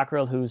Kyler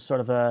Fackrell, who's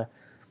sort of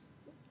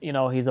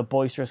he's a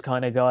boisterous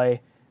kind of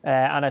guy.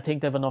 And I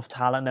think they have enough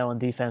talent now on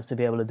defense to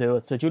be able to do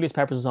it. So Julius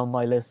Peppers is on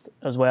my list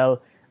as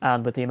well.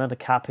 And with the amount of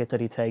cap hit that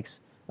he takes,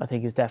 I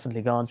think he's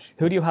definitely gone.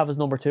 Who do you have as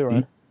number 2,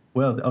 Ryan?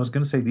 Well, I was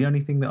going to say the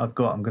only thing that I've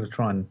got, I'm going to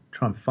try and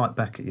fight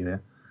back at you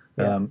there.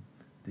 Yeah.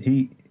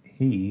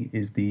 He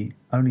is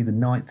only the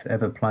 9th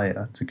ever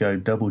player to go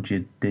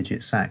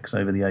double-digit sacks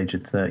over the age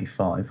of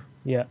 35.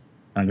 Yeah.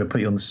 I'm going to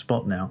put you on the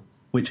spot now.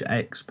 Which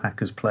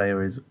ex-Packers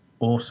player is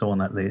also on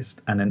that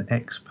list, and an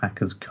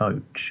ex-Packers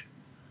coach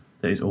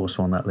that is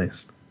also on that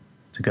list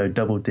to go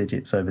double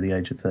digits over the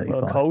age of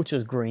 35? Well, coach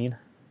is Green.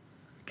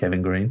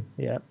 Kevin Green.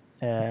 Yeah.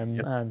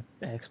 And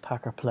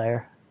ex-Packer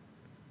player.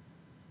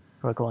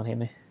 Right, go on, hit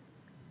me.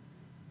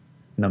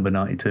 Number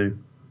 92.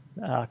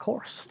 Of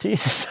course.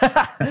 Jesus. Oh,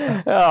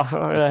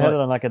 how did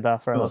I not get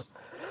that far?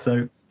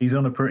 So he's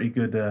on a pretty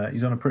good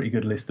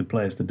list of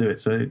players to do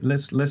it. So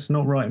let's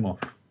not write him off.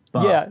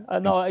 But Yeah,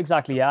 no,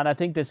 exactly. Yeah, and I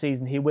think this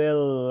season he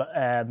will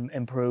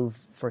improve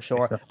for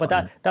sure. But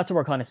that's what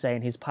we're kind of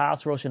saying. His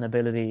pass rushing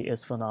ability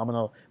is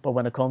phenomenal. But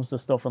when it comes to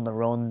stuff on the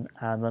run,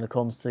 and when it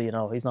comes to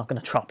he's not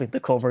going to drop into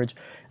coverage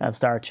and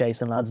start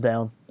chasing lads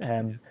down.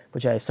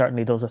 But yeah, he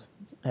certainly does it.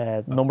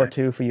 Number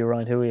 2 for you,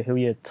 Ryan. Who are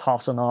you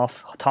tossing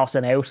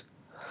out?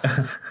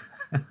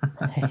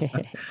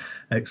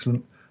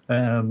 Excellent.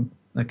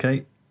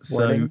 Okay, so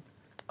Wording.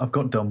 I've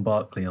got Don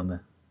Barkley on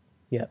there,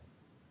 Yeah.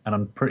 and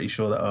I'm pretty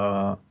sure that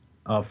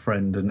our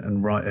friend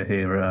and writer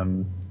here,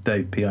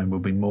 Dave Pione, will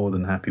be more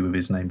than happy with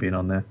his name being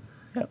on there.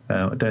 Yep.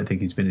 I don't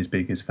think he's been his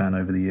biggest fan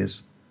over the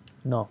years.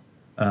 No.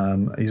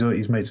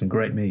 He's made some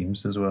great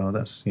memes as well.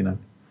 That's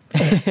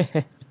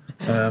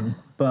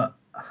but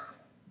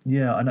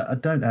yeah, I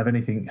don't have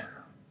anything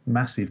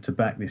massive to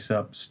back this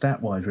up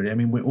stat-wise, really. I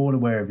mean, we're all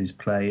aware of his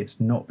play. It's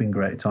not been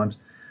great at times.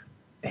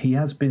 He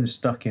has been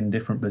stuck in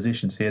different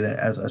positions here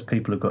as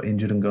people have got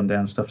injured and gone down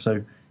and stuff.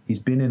 So he's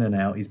been in and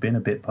out. He's been a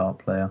bit part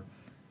player.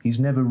 He's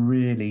never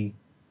really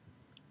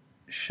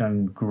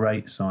shown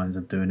great signs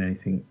of doing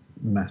anything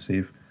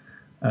massive.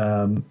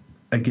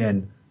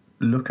 Again,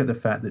 look at the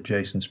fact that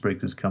Jason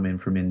Spriggs has come in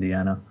from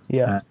Indiana.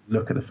 Yeah.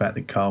 Look at the fact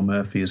that Carl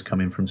Murphy has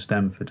come in from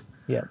Stanford.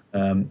 Yeah.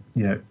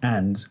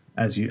 And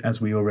as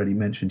we already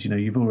mentioned,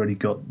 you've already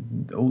got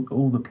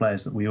all the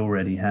players that we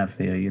already have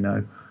here.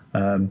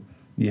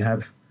 You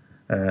have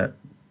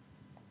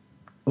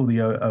all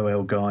the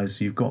OL guys.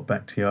 You've got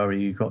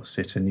Bakhtiari, you've got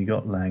Sitton, you've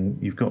got Lang,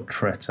 you've got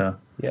Tretter.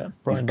 Yeah.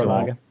 Brian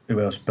Balaga. Who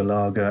else?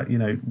 Balaga.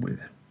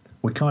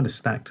 We're kind of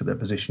stacked at that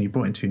position. You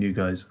brought in 2 new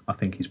guys. I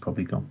think he's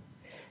probably gone.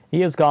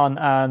 He is gone,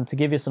 and to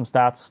give you some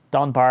stats,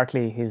 Don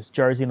Barkley, his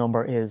jersey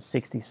number is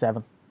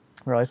 67,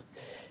 right?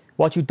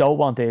 What you don't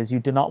want is you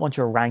do not want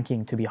your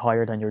ranking to be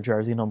higher than your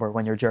jersey number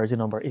when your jersey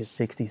number is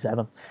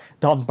 67.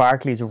 Don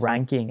Barkley's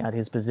ranking at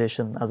his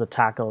position as a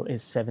tackle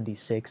is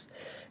 76.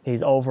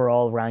 His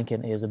overall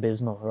ranking is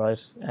abysmal,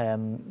 right?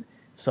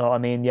 So, I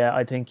mean, yeah,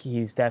 I think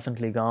he's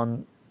definitely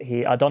gone.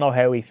 I don't know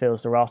how he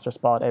fills the roster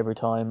spot every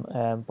time,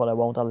 but I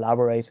won't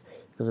elaborate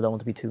because I don't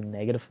want to be too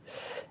negative.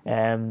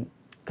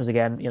 Because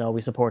again, we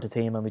support the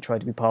team and we try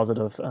to be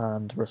positive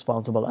and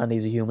responsible, and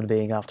he's a human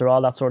being after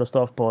all that sort of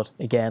stuff. But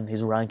again,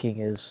 his ranking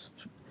is,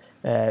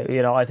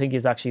 I think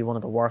he's actually one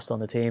of the worst on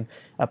the team.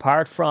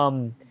 Apart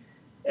from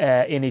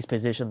in his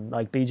position,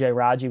 like BJ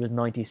Raji was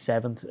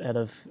 97th out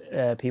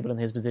of people in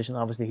his position.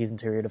 Obviously, he's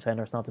interior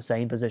defender. It's not the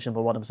same position,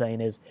 but what I'm saying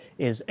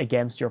is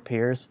against your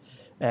peers,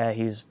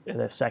 he's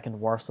the second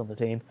worst on the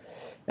team.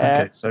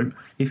 Okay, so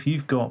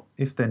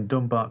if then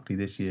Don Barkley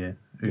this year,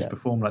 who's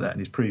performed like that in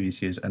his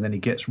previous years, and then he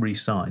gets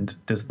re-signed,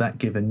 does that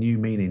give a new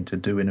meaning to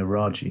doing a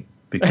Raji?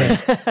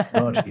 Because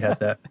Raji had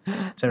that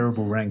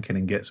terrible ranking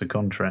and gets a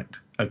contract.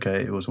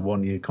 Okay, it was a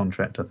 1-year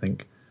contract, I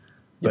think.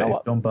 But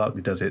if Don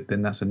Barkley does it,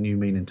 then that's a new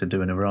meaning to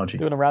doing a Raji.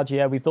 Doing a Raji,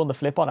 yeah, we've done the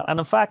flip on it. And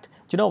in fact,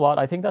 do you know what?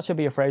 I think that should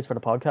be a phrase for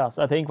the podcast.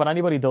 I think when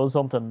anybody does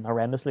something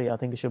horrendously, I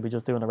think it should be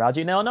just doing a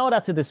Raji. Now, I know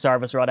that's a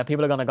disservice, right? And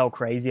people are going to go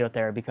crazy out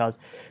there because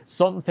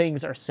some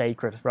things are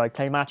sacred, right?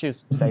 Clay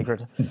Matthews,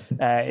 sacred.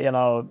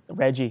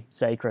 Reggie,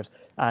 sacred.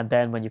 And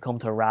then when you come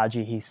to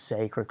Raji, he's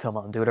sacred. Come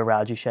on, do the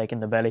Raji, shaking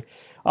the belly.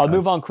 I'll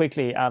move on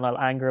quickly and I'll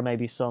anger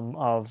maybe some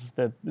of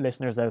the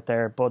listeners out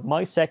there. But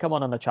my second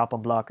one on the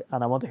chopping block,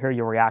 and I want to hear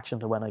your reaction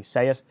to when I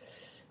say it,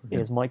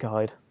 is Micah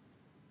Hyde.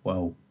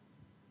 Well,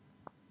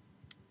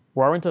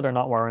 warranted or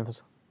not warranted?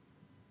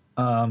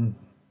 I'll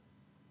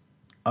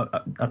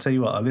tell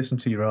you what. I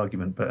listened to your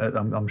argument, but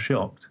I'm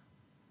shocked.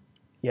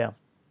 Yeah,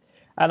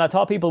 and I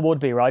thought people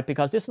would be, right,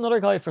 because this is another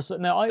guy for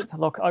now.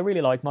 I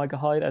really like Micah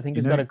Hyde. I think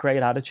he's got a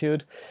great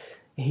attitude.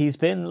 He's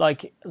been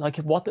like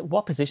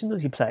what position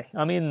does he play?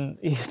 I mean,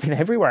 he's been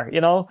everywhere.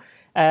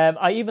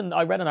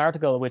 I read an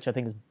article which I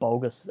think is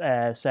bogus,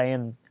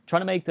 trying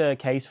to make the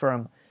case for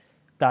him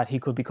that he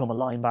could become a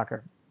linebacker.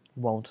 He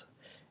won't.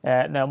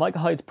 Now, Micah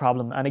Hyde's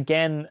problem, and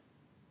again,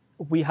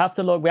 we have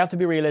to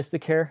be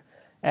realistic here,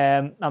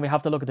 and we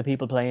have to look at the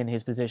people playing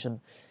his position.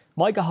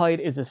 Micah Hyde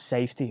is a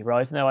safety,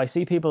 right? Now, I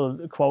see people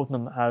quoting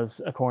him as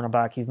a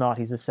cornerback. He's not.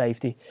 He's a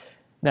safety.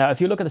 Now,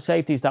 if you look at the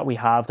safeties that we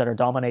have that are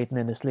dominating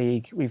in this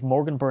league, we've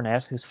Morgan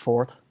Burnett, who's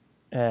 4th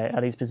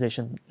at his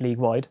position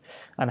league-wide,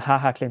 and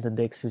HaHa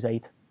Clinton-Dix, who's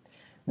 8th.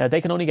 Now,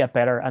 they can only get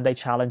better, and they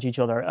challenge each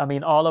other. I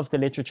mean, all of the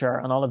literature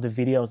and all of the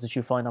videos that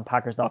you find on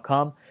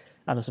Packers.com,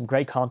 and there's some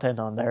great content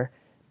on there,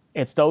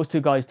 it's those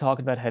two guys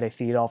talking about how they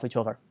feed off each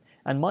other.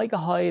 And Micah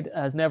Hyde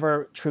has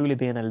never truly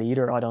been a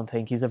leader, I don't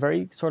think. He's a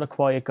very sort of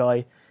quiet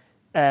guy.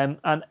 And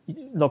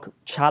look,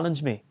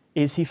 challenge me.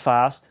 Is he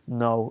fast?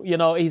 No. You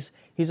know, he's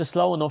a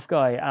slow enough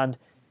guy, and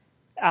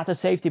at the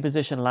safety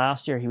position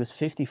last year, he was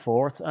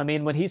 54th. I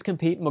mean, when he's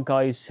competing with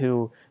guys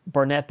who,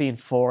 Burnett being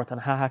 4th and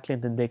Haha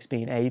Clinton Dix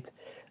being 8th,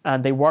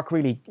 and they work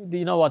really,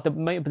 you know what, the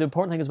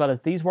important thing as well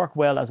is these work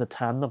well as a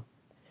tandem.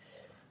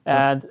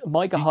 And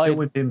Micah Hyde,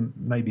 with him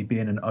maybe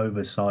being an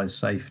oversized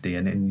safety,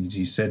 and as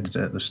you said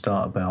at the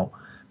start about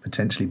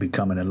potentially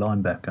becoming a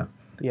linebacker,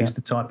 yeah, he's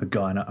the type of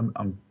guy,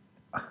 and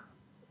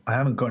I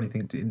haven't got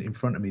anything in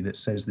front of me that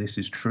says this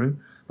is true,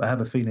 but I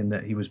have a feeling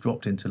that he was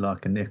dropped into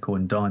like a nickel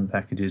and dime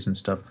packages and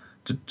stuff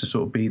to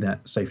sort of be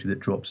that safety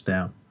that drops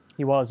down.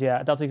 he was,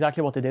 yeah. That's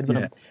exactly what they did with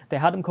him. They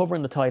had him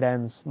covering the tight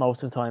ends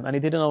most of the time, and he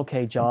did an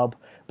okay job.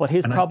 But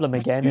his problem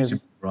again is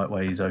the right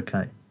way. He's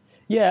okay.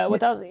 yeah,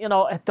 without you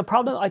know the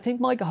problem. I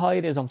think Micah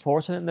Hyde is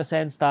unfortunate in the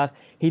sense that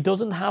he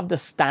doesn't have the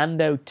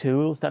standout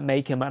tools that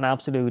make him an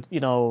absolute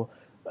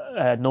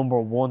number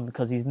one,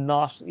 because he's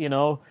not,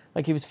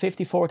 like he was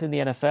 54th in the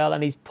NFL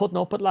and he's putting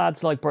up with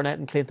lads like Burnett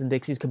and Clinton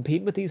Dix. He's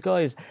competing with these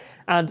guys,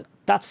 and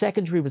that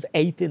secondary was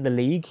 8th in the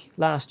league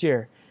last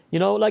year.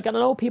 And I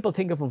know people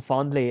think of him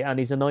fondly, and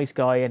he's a nice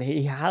guy, and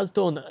he has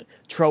done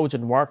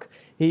Trojan work.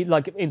 He,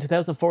 like, in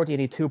 2014,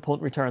 he had 2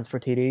 punt returns for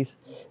TDs.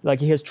 Like,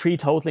 he has 3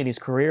 total in his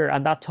career,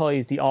 and that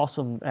ties the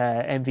awesome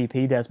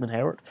MVP Desmond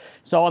Howard.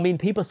 So, I mean,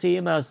 people see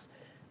him as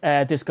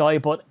this guy,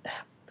 but,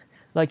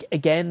 like,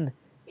 again,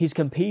 he's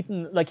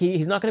competing. Like,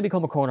 he's not going to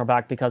become a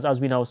cornerback because, as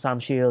we know,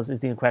 Sam Shields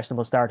is the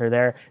unquestionable starter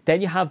there.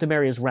 Then you have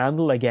Demarius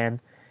Randall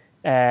again,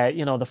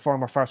 the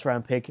former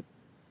first-round pick.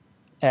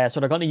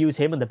 So they're going to use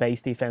him in the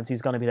base defense.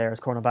 He's going to be there as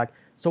cornerback.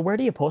 So where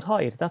do you put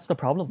Hyde? That's the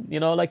problem.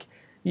 You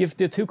have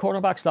the 2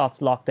 cornerback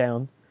slots locked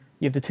down.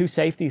 You have the 2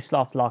 safety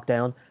slots locked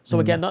down. So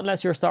again, not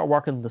unless you start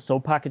working the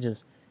sub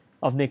packages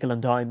of nickel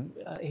and dime,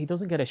 he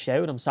doesn't get a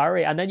shout. I'm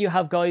sorry. And then you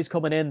have guys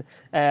coming in,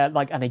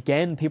 and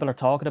again, people are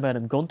talking about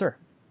him, Gunter.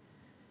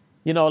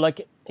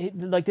 Like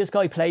this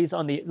guy plays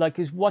on the,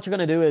 what you're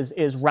going to do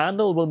is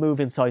Randall will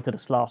move inside to the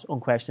slot,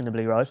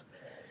 unquestionably, right?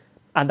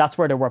 And that's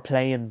where they were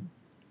playing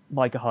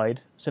Micah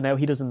Hyde. So now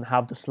he doesn't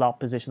have the slot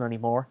position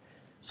anymore.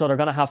 So they're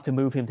going to have to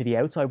move him to the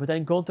outside. But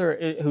then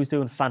Gunter, who's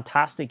doing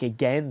fantastic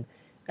again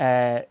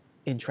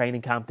in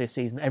training camp this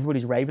season,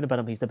 everybody's raving about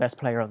him. He's the best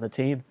player on the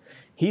team.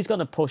 He's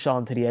going to push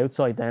on to the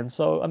outside then.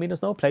 So, I mean,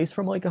 there's no place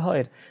for Micah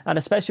Hyde. And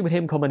especially with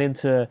him coming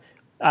into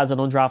as an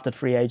undrafted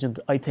free agent,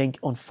 I think,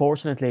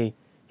 unfortunately,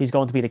 he's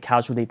going to be the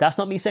casualty. That's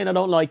not me saying I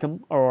don't like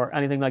him or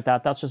anything like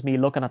that. That's just me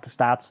looking at the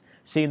stats,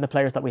 seeing the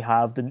players that we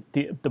have,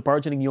 the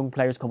burgeoning young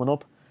players coming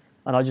up,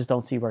 and I just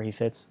don't see where he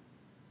fits.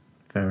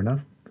 Fair enough.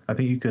 I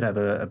think you could have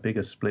a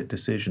bigger split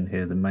decision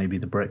here than maybe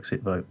the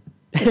Brexit vote.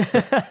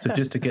 So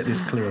just to get this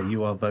clear,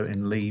 you are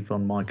voting leave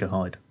on Micah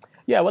Hyde.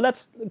 Yeah, well,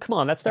 let's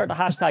start the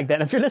hashtag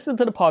then. If you're listening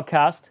to the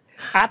podcast,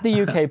 at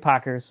the UK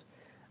Packers,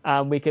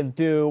 we can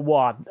do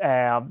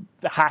the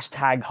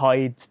hashtag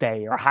Hyde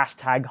stay, or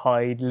hashtag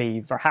Hyde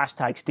leave, or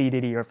hashtag Steve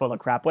Diddy, you're full of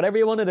crap. Whatever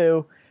you want to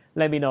do,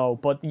 let me know.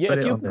 But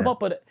if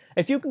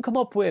you can come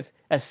up with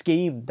a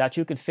scheme that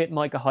you can fit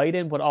Micah Hyde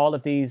in with all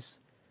of these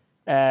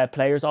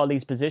players, all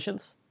these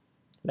positions,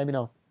 let me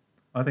know.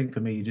 I think for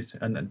me,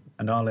 and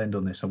I'll end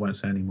on this, I won't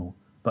say any more,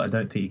 but I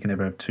don't think you can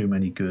ever have too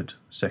many good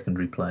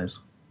secondary players.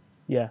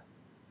 Yeah.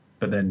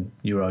 But then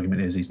your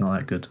argument is he's not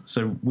that good.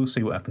 So we'll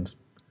see what happens.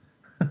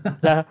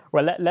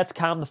 Well, let's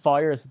calm the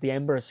fires, the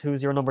embers.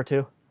 Who's your number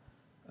 2?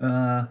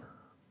 I've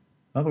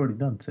already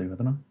done 2,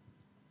 haven't I?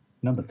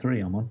 Number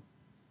 3 I'm on.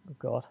 Oh,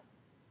 God.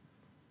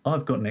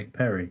 I've got Nick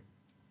Perry.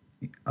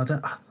 I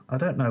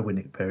don't know with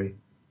Nick Perry.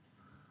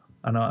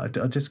 And I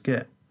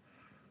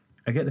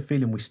get the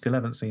feeling we still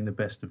haven't seen the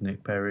best of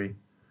Nick Perry.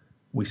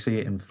 We see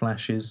it in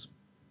flashes.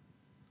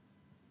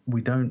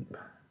 We don't.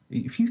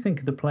 If you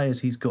think of the players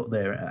he's got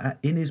there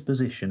in his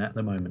position at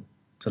the moment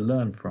to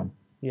learn from.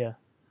 Yeah.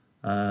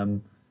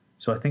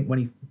 So I think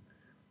when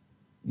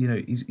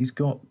he's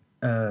got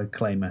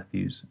Clay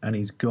Matthews and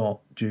he's got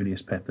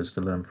Julius Peppers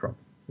to learn from.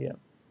 Yeah.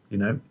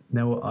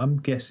 Now I'm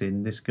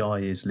guessing this guy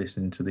is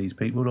listening to these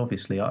people.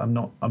 Obviously, I'm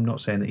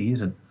not saying that he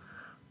isn't,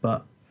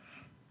 but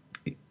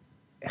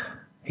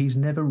he's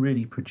never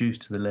really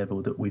produced to the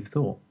level that we've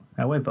thought.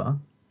 However,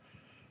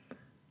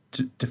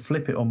 to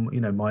flip it on,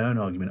 my own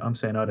argument, I'm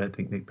saying I don't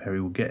think Nick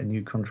Perry will get a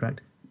new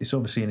contract. It's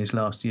obviously in his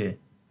last year.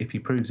 If he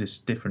proves this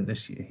different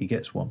this year, he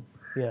gets one.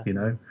 Yeah.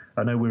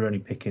 I know we're only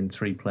picking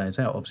 3 players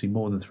out. Obviously,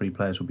 more than 3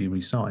 players will be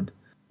re-signed.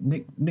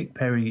 Nick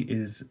Perry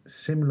is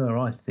similar,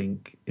 I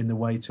think, in the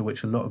way to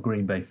which a lot of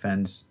Green Bay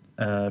fans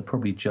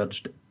probably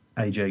judged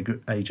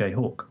AJ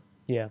Hawk.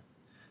 Yeah.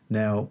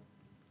 Now,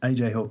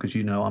 AJ Hawk, as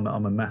you know, I'm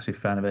a massive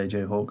fan of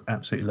AJ Hawk.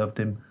 Absolutely loved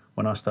him.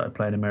 When I started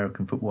playing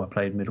American football, I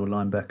played middle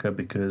linebacker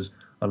because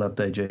I loved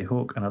AJ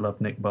Hawk and I loved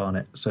Nick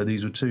Barnett. So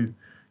these were 2,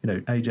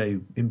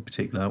 AJ in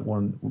particular,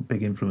 one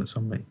big influence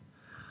on me.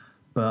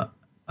 But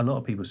a lot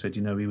of people said,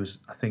 he was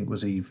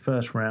he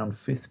first round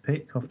 5th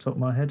pick off the top of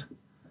my head.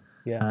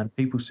 Yeah. And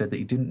people said that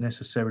he didn't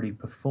necessarily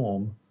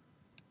perform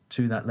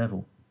to that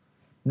level.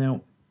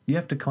 Now, you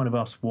have to kind of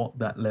ask what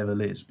that level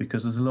is,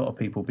 because there's a lot of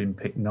people been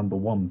picked number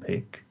 1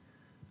 pick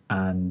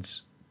and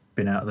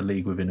been out of the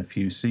league within a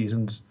few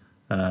seasons.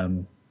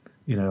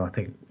 I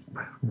think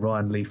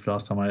Ryan Leaf,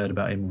 last time I heard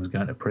about him, was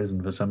going to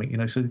prison for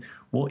something. So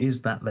what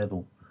is that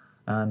level?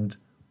 And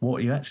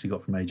what you actually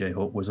got from AJ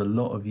Hawk was a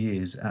lot of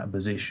years at a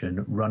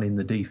position running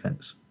the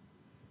defence.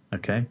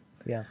 Okay?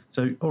 Yeah.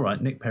 So, all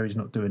right, Nick Perry's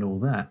not doing all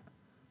that,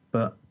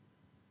 but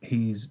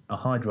he's a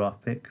high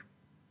draft pick,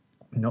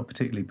 not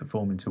particularly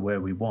performing to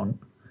where we want.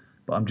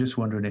 But I'm just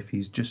wondering if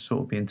he's just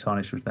sort of being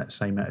tarnished with that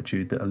same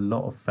attitude that a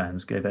lot of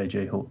fans gave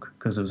AJ Hawk,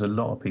 because there was a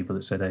lot of people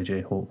that said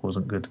AJ Hawk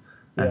wasn't good,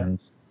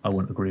 and I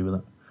wouldn't agree with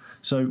it.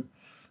 So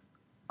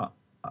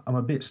I'm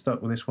a bit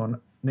stuck with this one.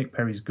 Nick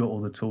Perry's got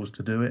all the tools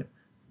to do it.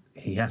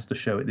 He has to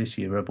show it this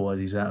year, otherwise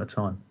he's out of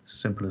time. It's as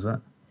simple as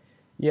that.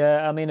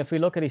 Yeah, I mean, if we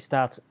look at his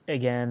stats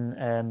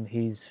again,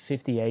 he's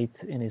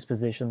 58th in his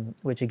position,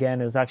 which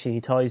again is actually,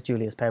 he ties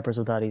Julius Peppers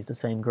with that. He's the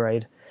same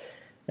grade.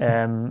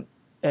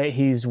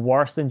 He's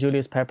worse than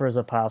Julius Peppers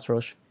at pass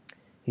rush.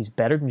 He's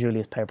better than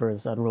Julius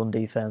Peppers at run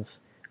defense,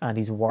 and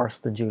he's worse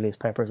than Julius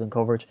Peppers in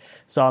coverage.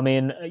 So, I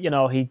mean,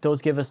 he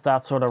does give us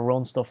that sort of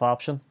run stuff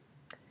option.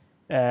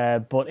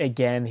 But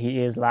again, he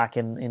is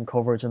lacking in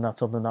coverage, and that's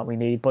something that we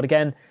need. But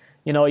again,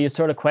 you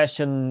sort of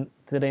question,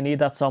 do they need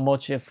that so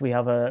much if we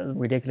have a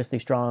ridiculously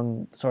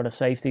strong sort of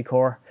safety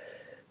core?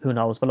 Who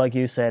knows? But like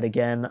you said,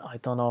 again, I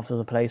don't know if there's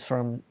a place for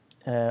him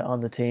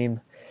on the team,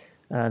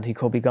 and he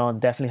could be gone.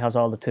 Definitely has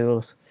all the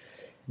tools.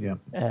 Yeah.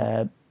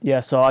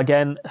 So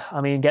again,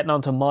 I mean, getting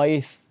on to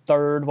my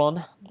third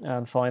one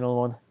and final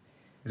one.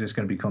 Is this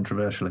going to be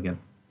controversial again?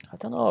 I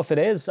don't know if it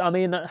is. I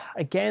mean,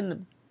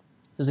 again,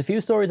 there's a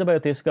few stories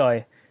about this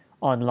guy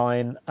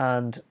online,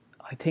 and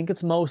I think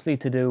it's mostly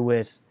to do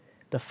with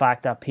the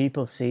fact that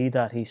people see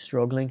that he's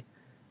struggling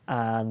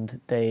and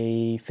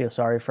they feel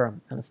sorry for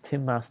him, and it's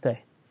Tim Mastay.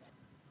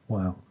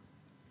 Wow.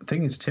 The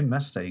thing is, Tim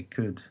Mastay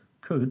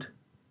could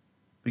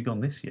be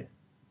gone this year.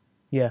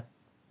 Yeah.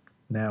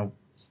 Now,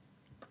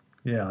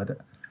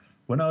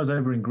 when I was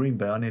over in Green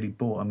Bay, I nearly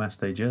bought a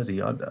Mastay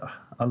jersey.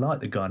 I liked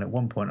the guy, and at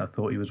one point I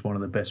thought he was one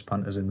of the best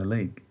punters in the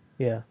league.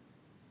 Yeah.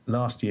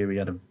 Last year he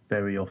had a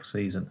very off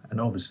season, and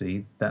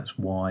obviously that's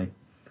why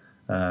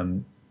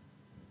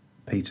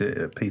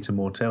Peter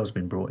Mortel's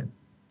been brought in.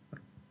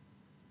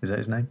 Is that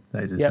his name?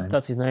 That is his name.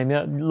 That's his name.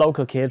 Yeah,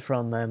 local kid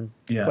from.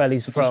 Well,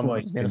 he's from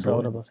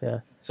Minnesota, but yeah.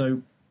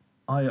 So,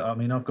 I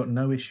mean, I've got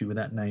no issue with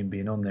that name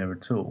being on there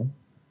at all.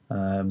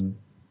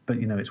 But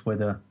it's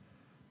whether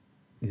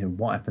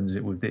what happens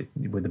with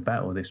the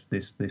battle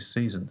this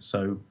season.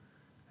 So,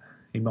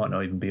 he might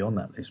not even be on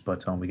that list by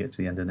the time we get to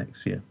the end of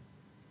next year.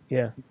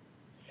 Yeah.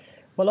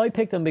 Well, I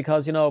picked him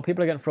because,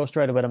 people are getting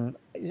frustrated with him.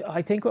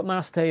 I think with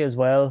Mastay as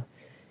well,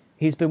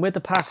 he's been with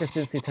the Packers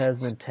since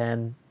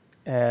 2010.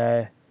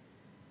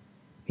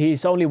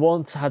 He's only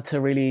once had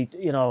to really,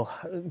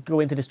 go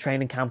into this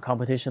training camp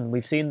competition.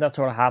 We've seen that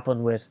sort of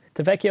happen with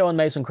Tavecchio and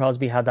Mason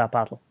Crosby had that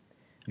battle.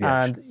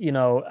 Yes.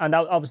 And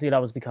obviously that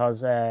was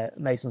because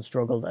Mason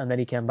struggled, and then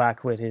he came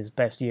back with his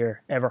best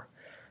year ever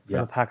for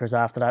the Packers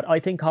after that. I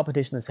think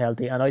competition is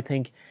healthy, and I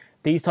think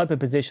these type of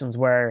positions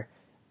where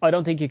I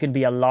don't think you can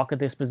be a lock at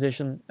this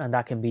position and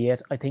that can be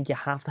it. I think you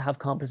have to have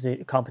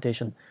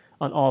competition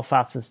on all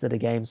facets of the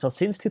game. So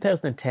since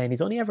 2010, he's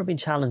only ever been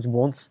challenged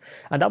once,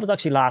 and that was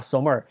actually last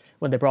summer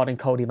when they brought in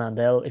Cody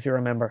Mandel, if you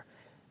remember.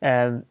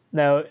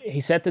 Now,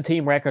 he set the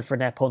team record for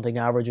net punting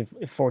average of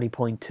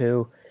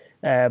 40.2,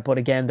 but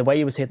again, the way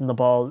he was hitting the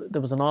ball,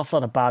 there was an awful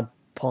lot of bad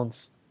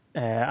punts,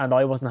 and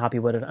I wasn't happy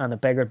with it, and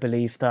it beggared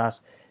belief that,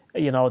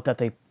 that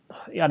they...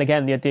 And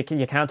again,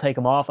 you can't take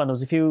him off. And there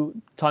was a few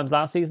times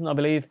last season, I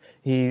believe,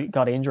 he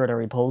got injured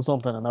or he pulled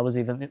something, and that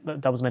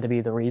was meant to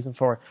be the reason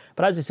for it.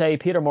 But as you say,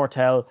 Peter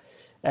Mortel,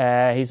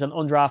 he's an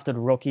undrafted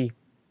rookie.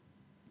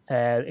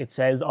 It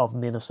says of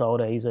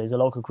Minnesota. He's a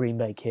local Green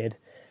Bay kid,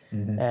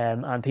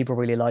 and people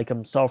really like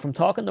him. So from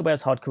talking to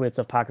Wes Hodkiewicz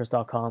of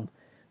Packers.com,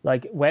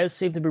 Wes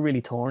seemed to be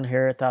really torn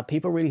here, that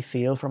people really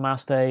feel for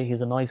Mastay. He's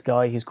a nice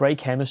guy. He's great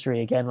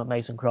chemistry, again, with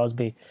Mason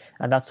Crosby.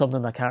 And that's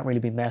something that can't really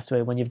be messed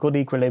with. When you've good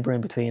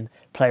equilibrium between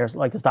players,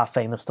 there's that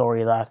famous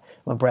story that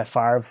when Brett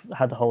Favre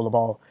had to hold the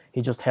ball, he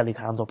just held his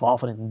hands up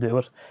off it and didn't do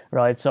it,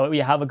 right? So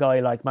you have a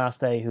guy like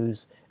Mastay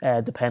who's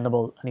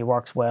dependable, and he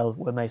works well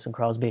with Mason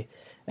Crosby.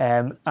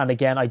 And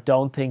again, I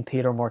don't think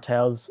Peter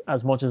Mortel's,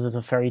 as much as it's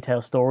a fairy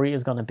tale story,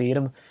 is going to beat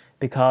him,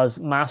 because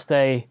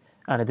Mastay...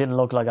 and it didn't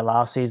look like it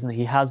last season.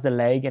 He has the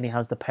leg and he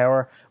has the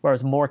power,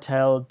 whereas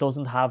Mortel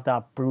doesn't have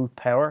that brute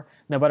power.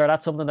 Now, whether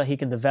that's something that he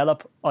can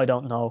develop, I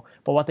don't know.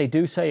 But what they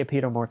do say of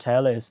Peter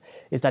Mortel is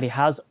that he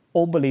has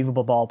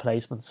unbelievable ball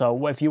placement.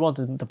 So if you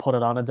wanted him to put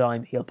it on a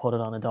dime, he'll put it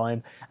on a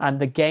dime. And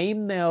the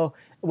game now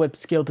with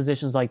skill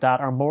positions like that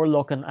are more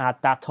looking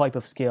at that type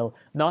of skill,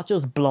 not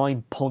just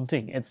blind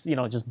punting. It's,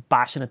 just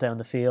bashing it down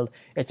the field.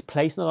 It's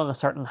placing it on a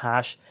certain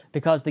hash,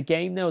 because the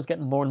game now is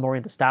getting more and more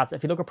into stats.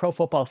 If you look at Pro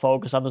Football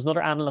Focus, and there's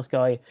another analyst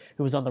guy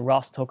who was on the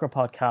Ross Tucker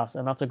podcast,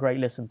 and that's a great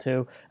listen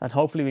too. And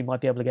hopefully we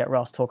might be able to get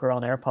Ross Tucker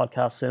on our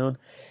podcast soon.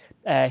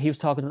 He was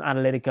talking to an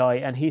analytic guy,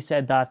 and he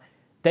said that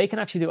they can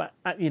actually do,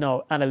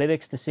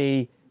 analytics to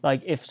see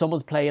like if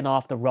someone's playing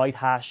off the right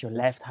hash or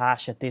left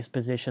hash at this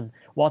position,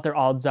 what their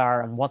odds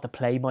are and what the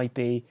play might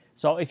be.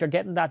 So if you're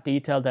getting that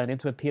detail down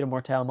into it, Peter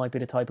Mortel might be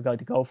the type of guy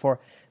to go for.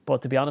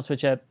 But to be honest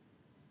with you,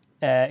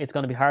 it's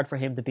going to be hard for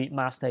him to beat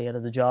Mastay out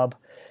of the job.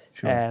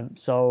 Sure.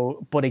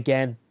 But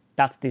again,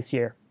 that's this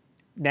year.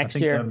 Next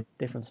year,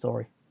 different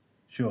story.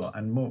 Sure,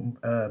 and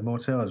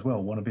Mortel as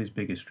well, one of his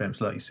biggest strengths,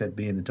 like you said,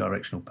 being the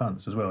directional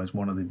punts as well, is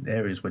one of the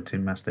areas where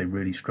Tim Mastay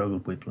really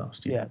struggled with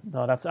last year. Yeah,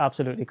 no, that's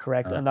absolutely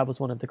correct. And that was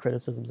one of the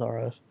criticisms, all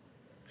right.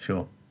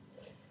 Sure.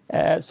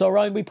 So,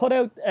 Ryan, we put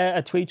out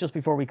a tweet just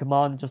before we come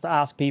on, just to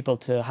ask people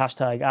to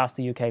hashtag Ask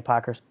the UK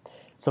Packers.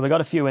 So we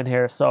got a few in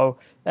here. So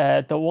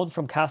the one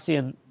from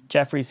Cassian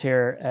Jeffries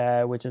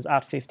here, which is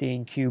at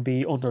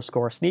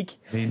 15QB_sneak.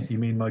 You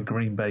mean my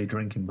Green Bay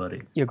drinking buddy?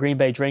 Your Green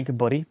Bay drinking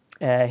buddy.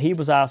 He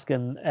was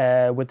asking,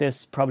 with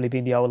this probably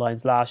being the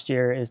O-lines last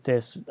year, is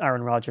this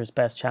Aaron Rodgers'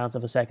 best chance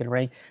of a second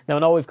ring? Now, I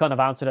know we've kind of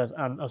answered it,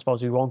 and I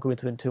suppose we won't go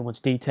into it in too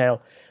much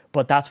detail,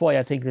 but that's why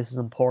I think this is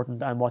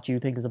important, and what you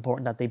think is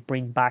important, that they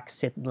bring back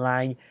Sitton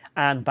Lang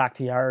and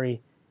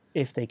Bakhtiari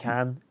if they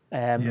can.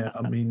 Yeah,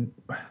 I mean,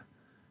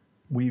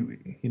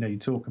 you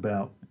talk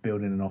about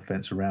building an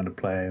offense around a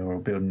player or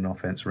building an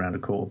offense around a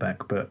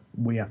quarterback, but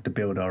we have to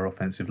build our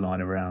offensive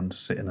line around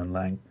Sitton and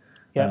Lang.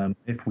 Yeah.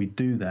 If we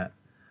do that,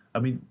 I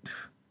mean,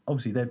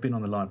 obviously they've been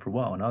on the line for a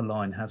while, and our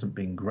line hasn't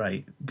been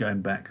great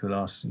going back the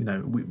last.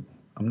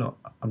 I'm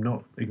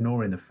not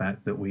ignoring the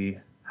fact that we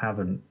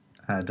haven't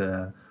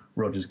had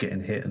Rodgers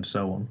getting hit and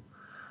so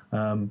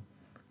on,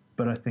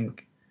 but I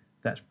think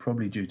that's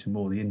probably due to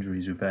more the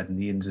injuries we've had and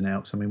the ins and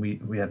outs. I mean,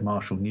 we had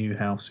Marshall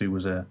Newhouse, who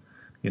was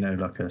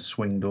like a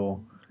swing door.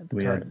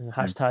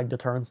 Hashtag the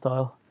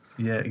turnstile.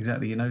 Yeah,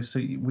 exactly. So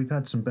we've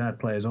had some bad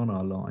players on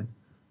our line,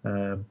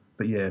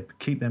 but yeah,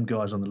 keep them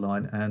guys on the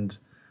line. And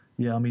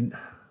yeah, I mean,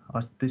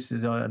 I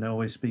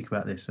always speak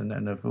about this, and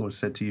I've always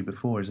said to you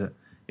before, is that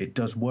it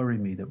does worry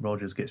me that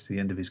Rodgers gets to the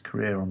end of his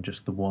career on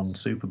just the one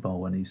Super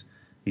Bowl, and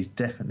he's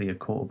definitely a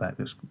quarterback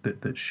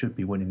that should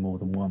be winning more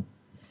than one.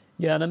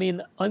 Yeah, and I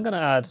mean, I'm going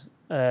to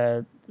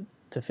add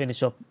to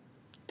finish up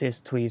this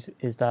tweet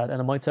is that,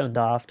 and it might sound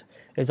daft,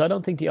 is I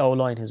don't think the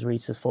O-line has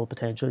reached its full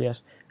potential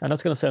yet. And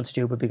that's going to sound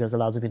stupid because the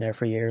lads have been there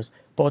for years.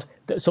 But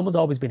someone's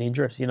always been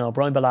injured.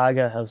 Brian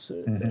Balaga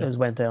has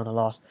went down a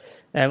lot.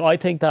 I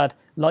think that,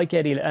 like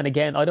Eddie, and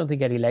again, I don't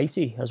think Eddie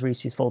Lacy has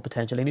reached his full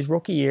potential. In his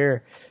rookie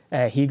year,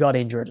 he got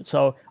injured.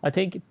 So I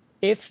think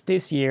if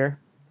this year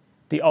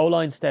the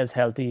O-line stays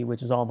healthy,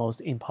 which is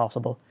almost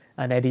impossible,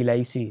 and Eddie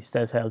Lacy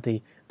stays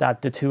healthy,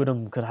 that the two of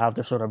them could have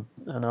their sort of,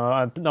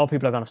 I know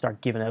people are going to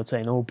start giving out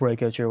saying, oh,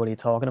 breakout year, what are you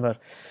talking about?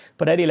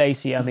 But Eddie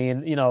Lacy, I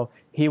mean,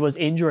 he was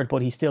injured,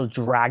 but he still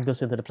dragged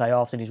us into the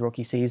playoffs in his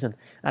rookie season.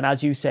 And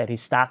as you said,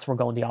 his stats were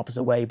going the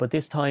opposite way. But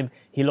this time,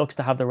 he looks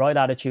to have the right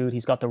attitude.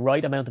 He's got the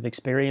right amount of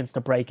experience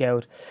to break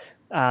out,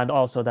 and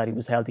also that he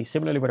was healthy.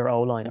 Similarly with our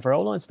O-line. If our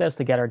O-line stays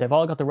together, they've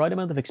all got the right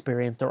amount of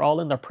experience. They're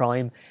all in their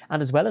prime.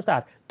 And as well as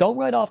that, don't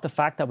write off the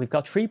fact that we've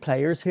got 3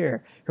 players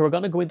here who are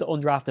going to go into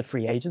undrafted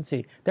free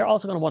agency. They're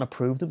also going to want to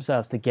prove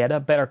themselves to get a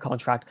better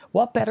contract.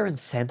 What better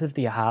incentive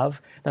do you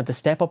have than to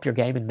step up your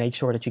game and make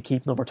sure that you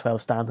keep number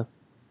 12 standing?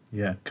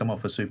 Yeah, come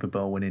off a Super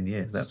Bowl winning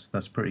year.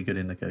 That's pretty good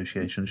in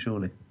negotiation,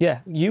 surely. Yeah,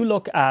 you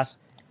look at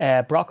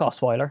Brock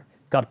Osweiler,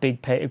 got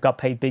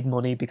paid big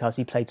money because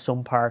he played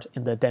some part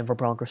in the Denver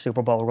Broncos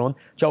Super Bowl run.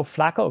 Joe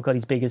Flacco got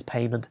his biggest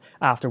payment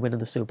after winning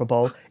the Super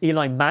Bowl.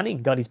 Eli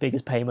Manning got his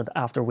biggest payment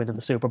after winning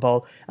the Super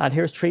Bowl. And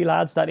here's 3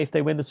 lads that if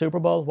they win the Super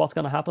Bowl, what's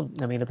going to happen?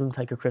 I mean, it doesn't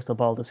take a crystal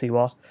ball to see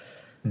what.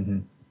 Mm-hmm.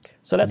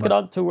 So let's get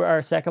on to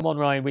our second one,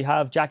 Ryan. We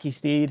have Jackie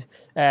Steed,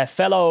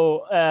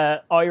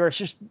 fellow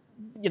Irish,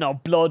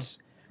 blood.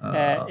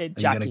 Are you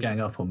going to gang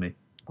up on me?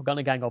 We're going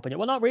to gang up on you.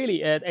 Well, not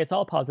really. It's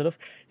all positive.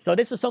 So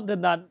this is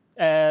something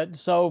that,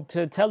 so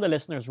to tell the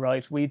listeners,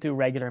 right, we do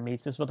regular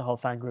meets. This is what the whole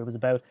fan group is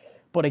about.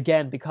 But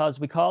again, because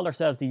we call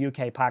ourselves the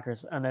UK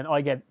Packers, and then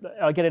I get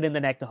it in the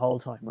neck the whole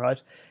time, right?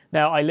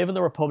 Now, I live in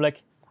the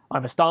Republic.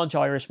 I'm a staunch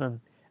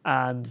Irishman.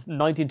 And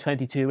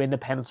 1922,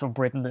 independence from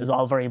Britain is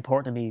all very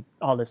important to me,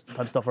 all this type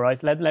of stuff, all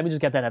right? Let me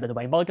just get that out of the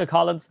way. Michael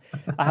Collins,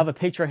 I have a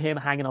picture of him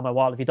hanging on my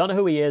wall. If you don't know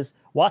who he is,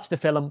 watch the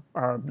film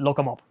or look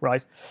him up,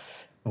 right?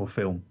 Or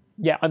film.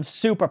 Yeah, I'm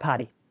super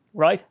Paddy,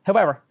 right?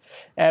 However,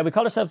 we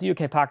call ourselves the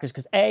UK Packers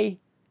because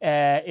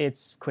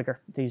it's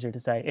quicker, it's easier to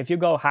say. If you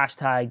go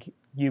hashtag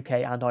UK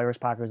and Irish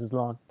Packers is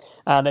long.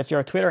 And if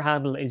your Twitter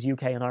handle is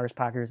UK and Irish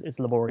Packers, it's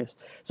laborious.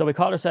 So we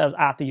call ourselves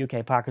at the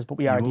UK Packers, but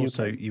we are the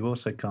UK. You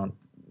also can't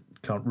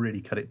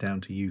really cut it down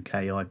to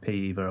UK IP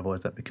either,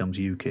 otherwise that becomes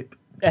UKIP.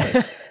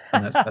 And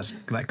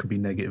that could be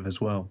negative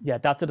as well. Yeah,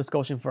 that's a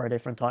discussion for a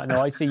different time.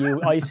 No, I see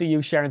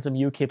you sharing some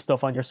UKIP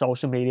stuff on your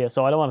social media,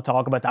 so I don't want to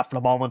talk about that for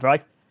the moment,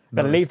 right?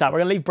 We're going to leave that. We're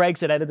going to leave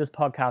Brexit out of this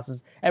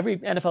podcast. Every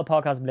NFL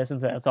podcast we listen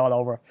to, it's all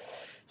over.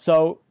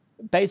 So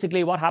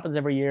basically what happens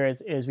every year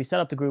is we set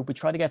up the group, we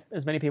try to get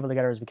as many people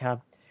together as we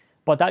can.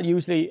 But that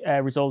usually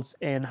results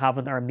in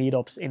having our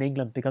meetups in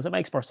England because it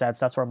makes more sense.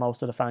 That's where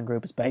most of the fan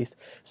group is based.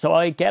 So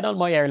I get on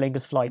my Aer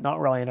Lingus flight, not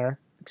Ryanair,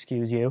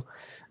 excuse you,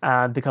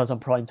 and because I'm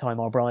primetime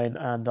O'Brien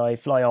and I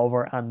fly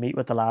over and meet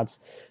with the lads.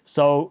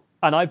 So,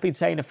 and I've been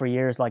saying it for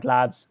years, like,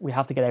 lads, we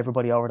have to get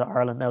everybody over to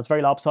Ireland. Now, it's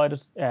very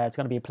lopsided. It's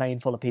going to be a plane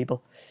full of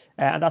people.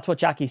 And that's what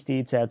Jackie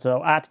Steed said.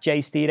 So, at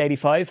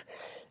JSteed85,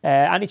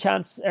 any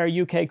chance our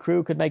UK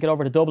crew could make it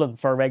over to Dublin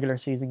for a regular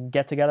season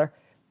get-together?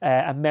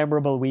 A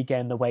memorable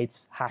weekend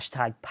awaits.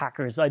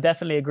 #Packers. I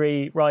definitely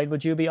agree. Ryan,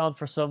 would you be on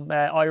for some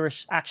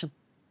Irish action?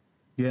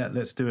 Yeah,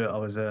 let's do it. I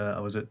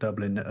was at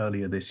Dublin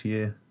earlier this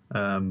year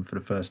for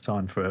the first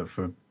time for a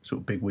sort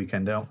of big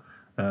weekend out.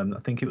 I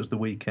think it was the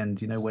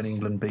weekend, when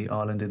England beat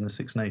Ireland in the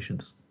Six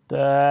Nations.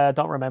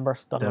 Don't remember.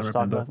 Don't know what you're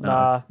talking remember?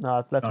 about.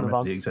 No, let's I move remember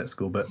on. the exact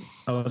score, but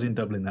I was in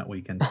Dublin that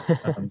weekend.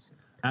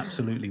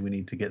 Absolutely, we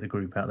need to get the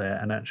group out there.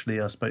 And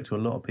actually, I spoke to a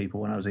lot of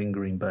people when I was in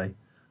Green Bay.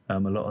 A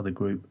lot of the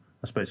group.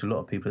 I spoke to a lot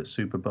of people at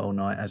Super Bowl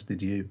night, as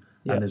did you.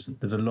 Yep. And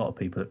there's a lot of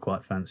people that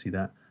quite fancy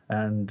that.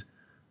 And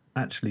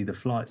actually, the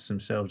flights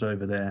themselves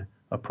over there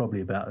are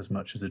probably about as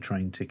much as a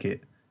train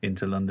ticket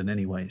into London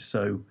anyway.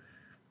 So,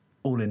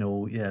 all in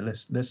all, yeah,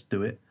 let's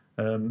do it.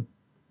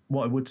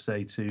 What I would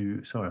say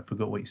sorry, I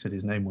forgot what you said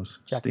his name was.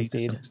 Jackie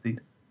Steed.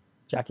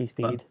 Jackie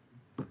Steed.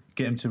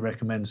 Get him to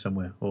recommend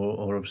somewhere,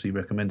 or obviously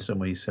recommend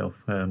somewhere yourself,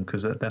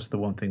 because that's the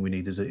one thing we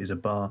need is a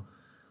bar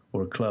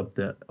or a club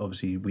that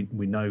obviously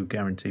we know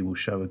guarantee will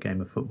show a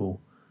game of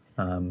football,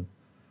 and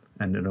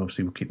then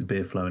obviously we'll keep the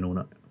beer flowing all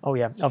night. Oh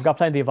yeah, I've got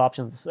plenty of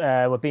options.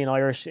 With being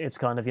Irish, it's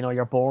kind of,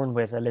 you're born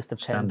with a list of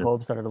 10 Standard.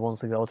 pubs that are the ones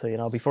to go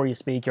to. Before you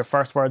speak, your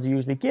first words are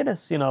usually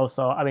Guinness.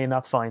 So I mean,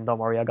 that's fine. Don't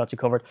worry, I got you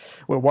covered.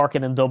 We're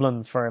working in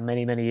Dublin for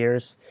many, many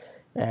years.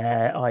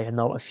 I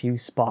know a few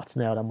spots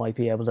now that might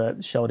be able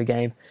to show the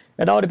game.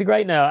 It'd be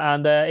great now.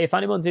 And if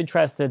anyone's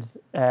interested,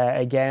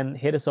 again,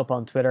 hit us up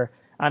on Twitter.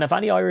 And if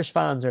any Irish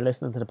fans are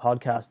listening to the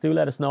podcast, do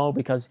let us know,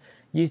 because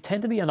you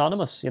tend to be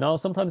anonymous.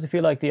 Sometimes I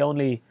feel like the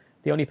only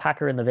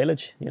Packer in the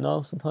village.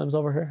 Sometimes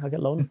over here I get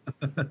lonely,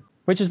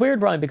 which is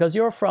weird, Brian, because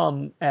you're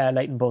from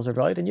Leighton Buzzard,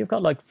 right? And you've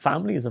got like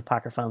families of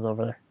Packer fans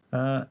over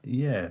there.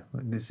 Yeah,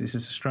 this is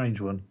a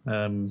strange one.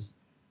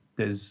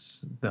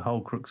 There's the whole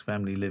Crooks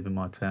family live in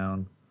my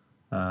town.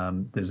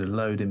 There's a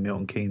load in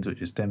Milton Keynes,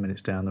 which is 10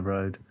 minutes down the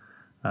road.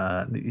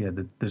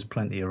 There's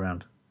plenty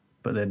around.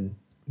 But then,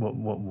 what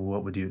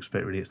would you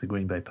expect? Really, it's the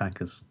Green Bay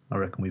Packers. I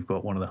reckon we've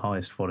got one of the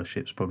highest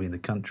followerships probably in the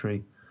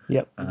country.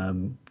 Yep.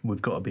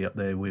 We've got to be up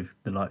there with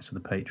the likes of the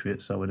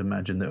Patriots. I would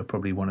imagine that are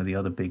probably one of the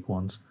other big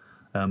ones.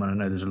 And I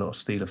know there's a lot of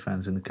Steeler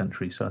fans in the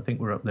country, so I think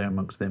we're up there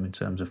amongst them in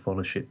terms of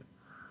followership.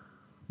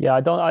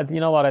 Yeah, you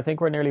know what? I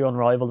think we're nearly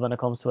unrivaled when it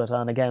comes to it.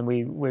 And again,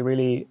 we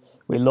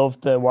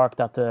love the work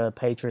that the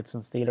Patriots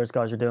and Steelers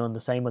guys are doing. The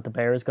same with the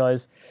Bears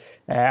guys,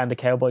 and the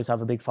Cowboys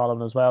have a big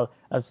following as well.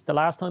 As the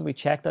last time we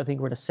checked, I think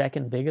we're the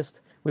second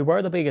biggest. We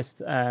were the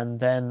biggest, and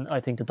then I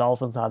think the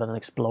Dolphins had an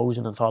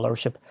explosion in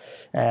followership.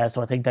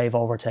 So I think they've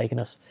overtaken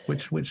us.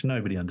 Which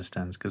nobody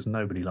understands, because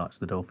nobody likes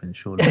the Dolphins,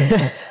 surely.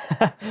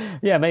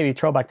 Yeah, maybe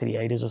throwback to the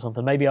 80s or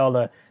something. Maybe all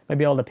the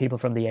people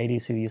from the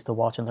 80s who used to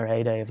watch in their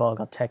heyday have all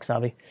got tech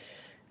savvy.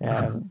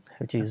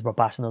 Geez, we're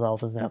bashing the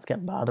Dolphins now. It's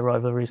getting bad. The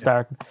rivalry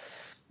starting.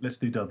 Let's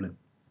do Dublin.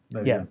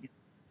 We'll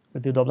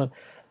do Dublin.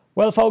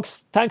 Well,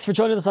 folks, thanks for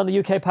joining us on the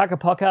UK Packer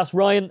podcast.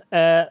 Ryan,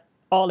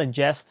 all in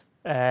jest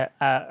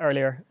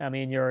earlier. I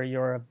mean,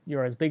 you're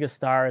as big a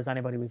star as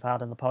anybody we've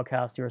had on the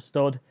podcast. You're a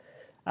stud,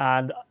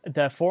 and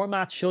the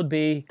format should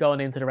be going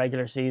into the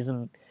regular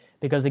season,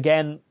 because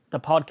again, the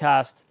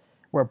podcast,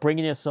 we're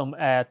bringing you some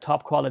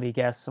top quality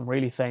guests, some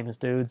really famous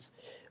dudes.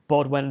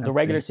 But when the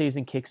regular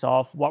season kicks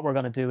off, what we're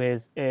going to do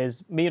is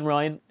me and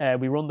Ryan,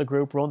 we run the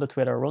group, run the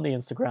Twitter, run the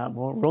Instagram,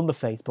 run the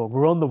Facebook,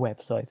 run the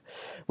website.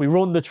 We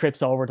run the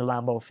trips over to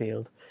Lambeau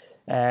Field.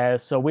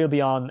 So we'll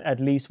be on at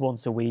least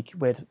once a week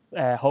with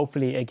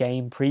hopefully a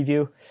game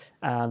preview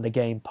and a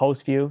game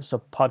post view.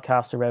 So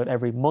podcasts are out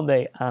every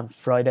Monday and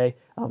Friday,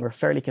 and we're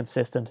fairly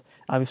consistent.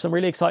 And we have some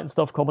really exciting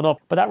stuff coming up.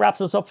 But that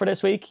wraps us up for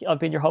this week. I've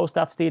been your host,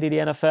 that's Steedy the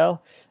NFL.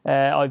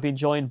 I've been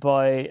joined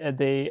by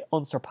the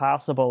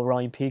unsurpassable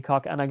Ryan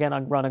Peacock. And again,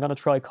 I'm going to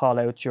try call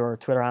out your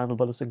Twitter handle,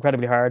 but it's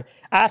incredibly hard.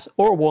 At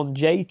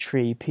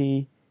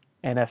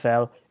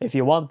Or1J3PNFL. If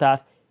you want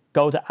that,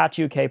 go to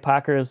 @UK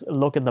Packers,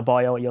 look in the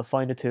bio, you'll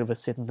find the two of us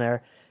sitting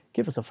there.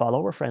 Give us a follow.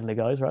 We're friendly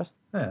guys, right?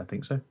 Yeah, I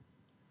think so.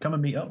 Come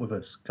and meet up with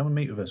us.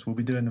 We'll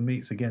be doing the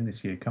meets again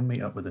this year. Come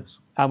meet up with us.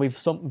 And we've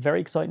some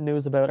very exciting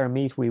news about our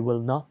meet. We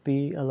will not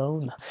be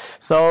alone.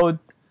 So,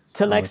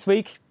 till next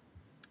week,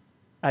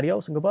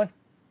 adios and goodbye.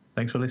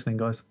 Thanks for listening,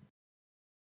 guys.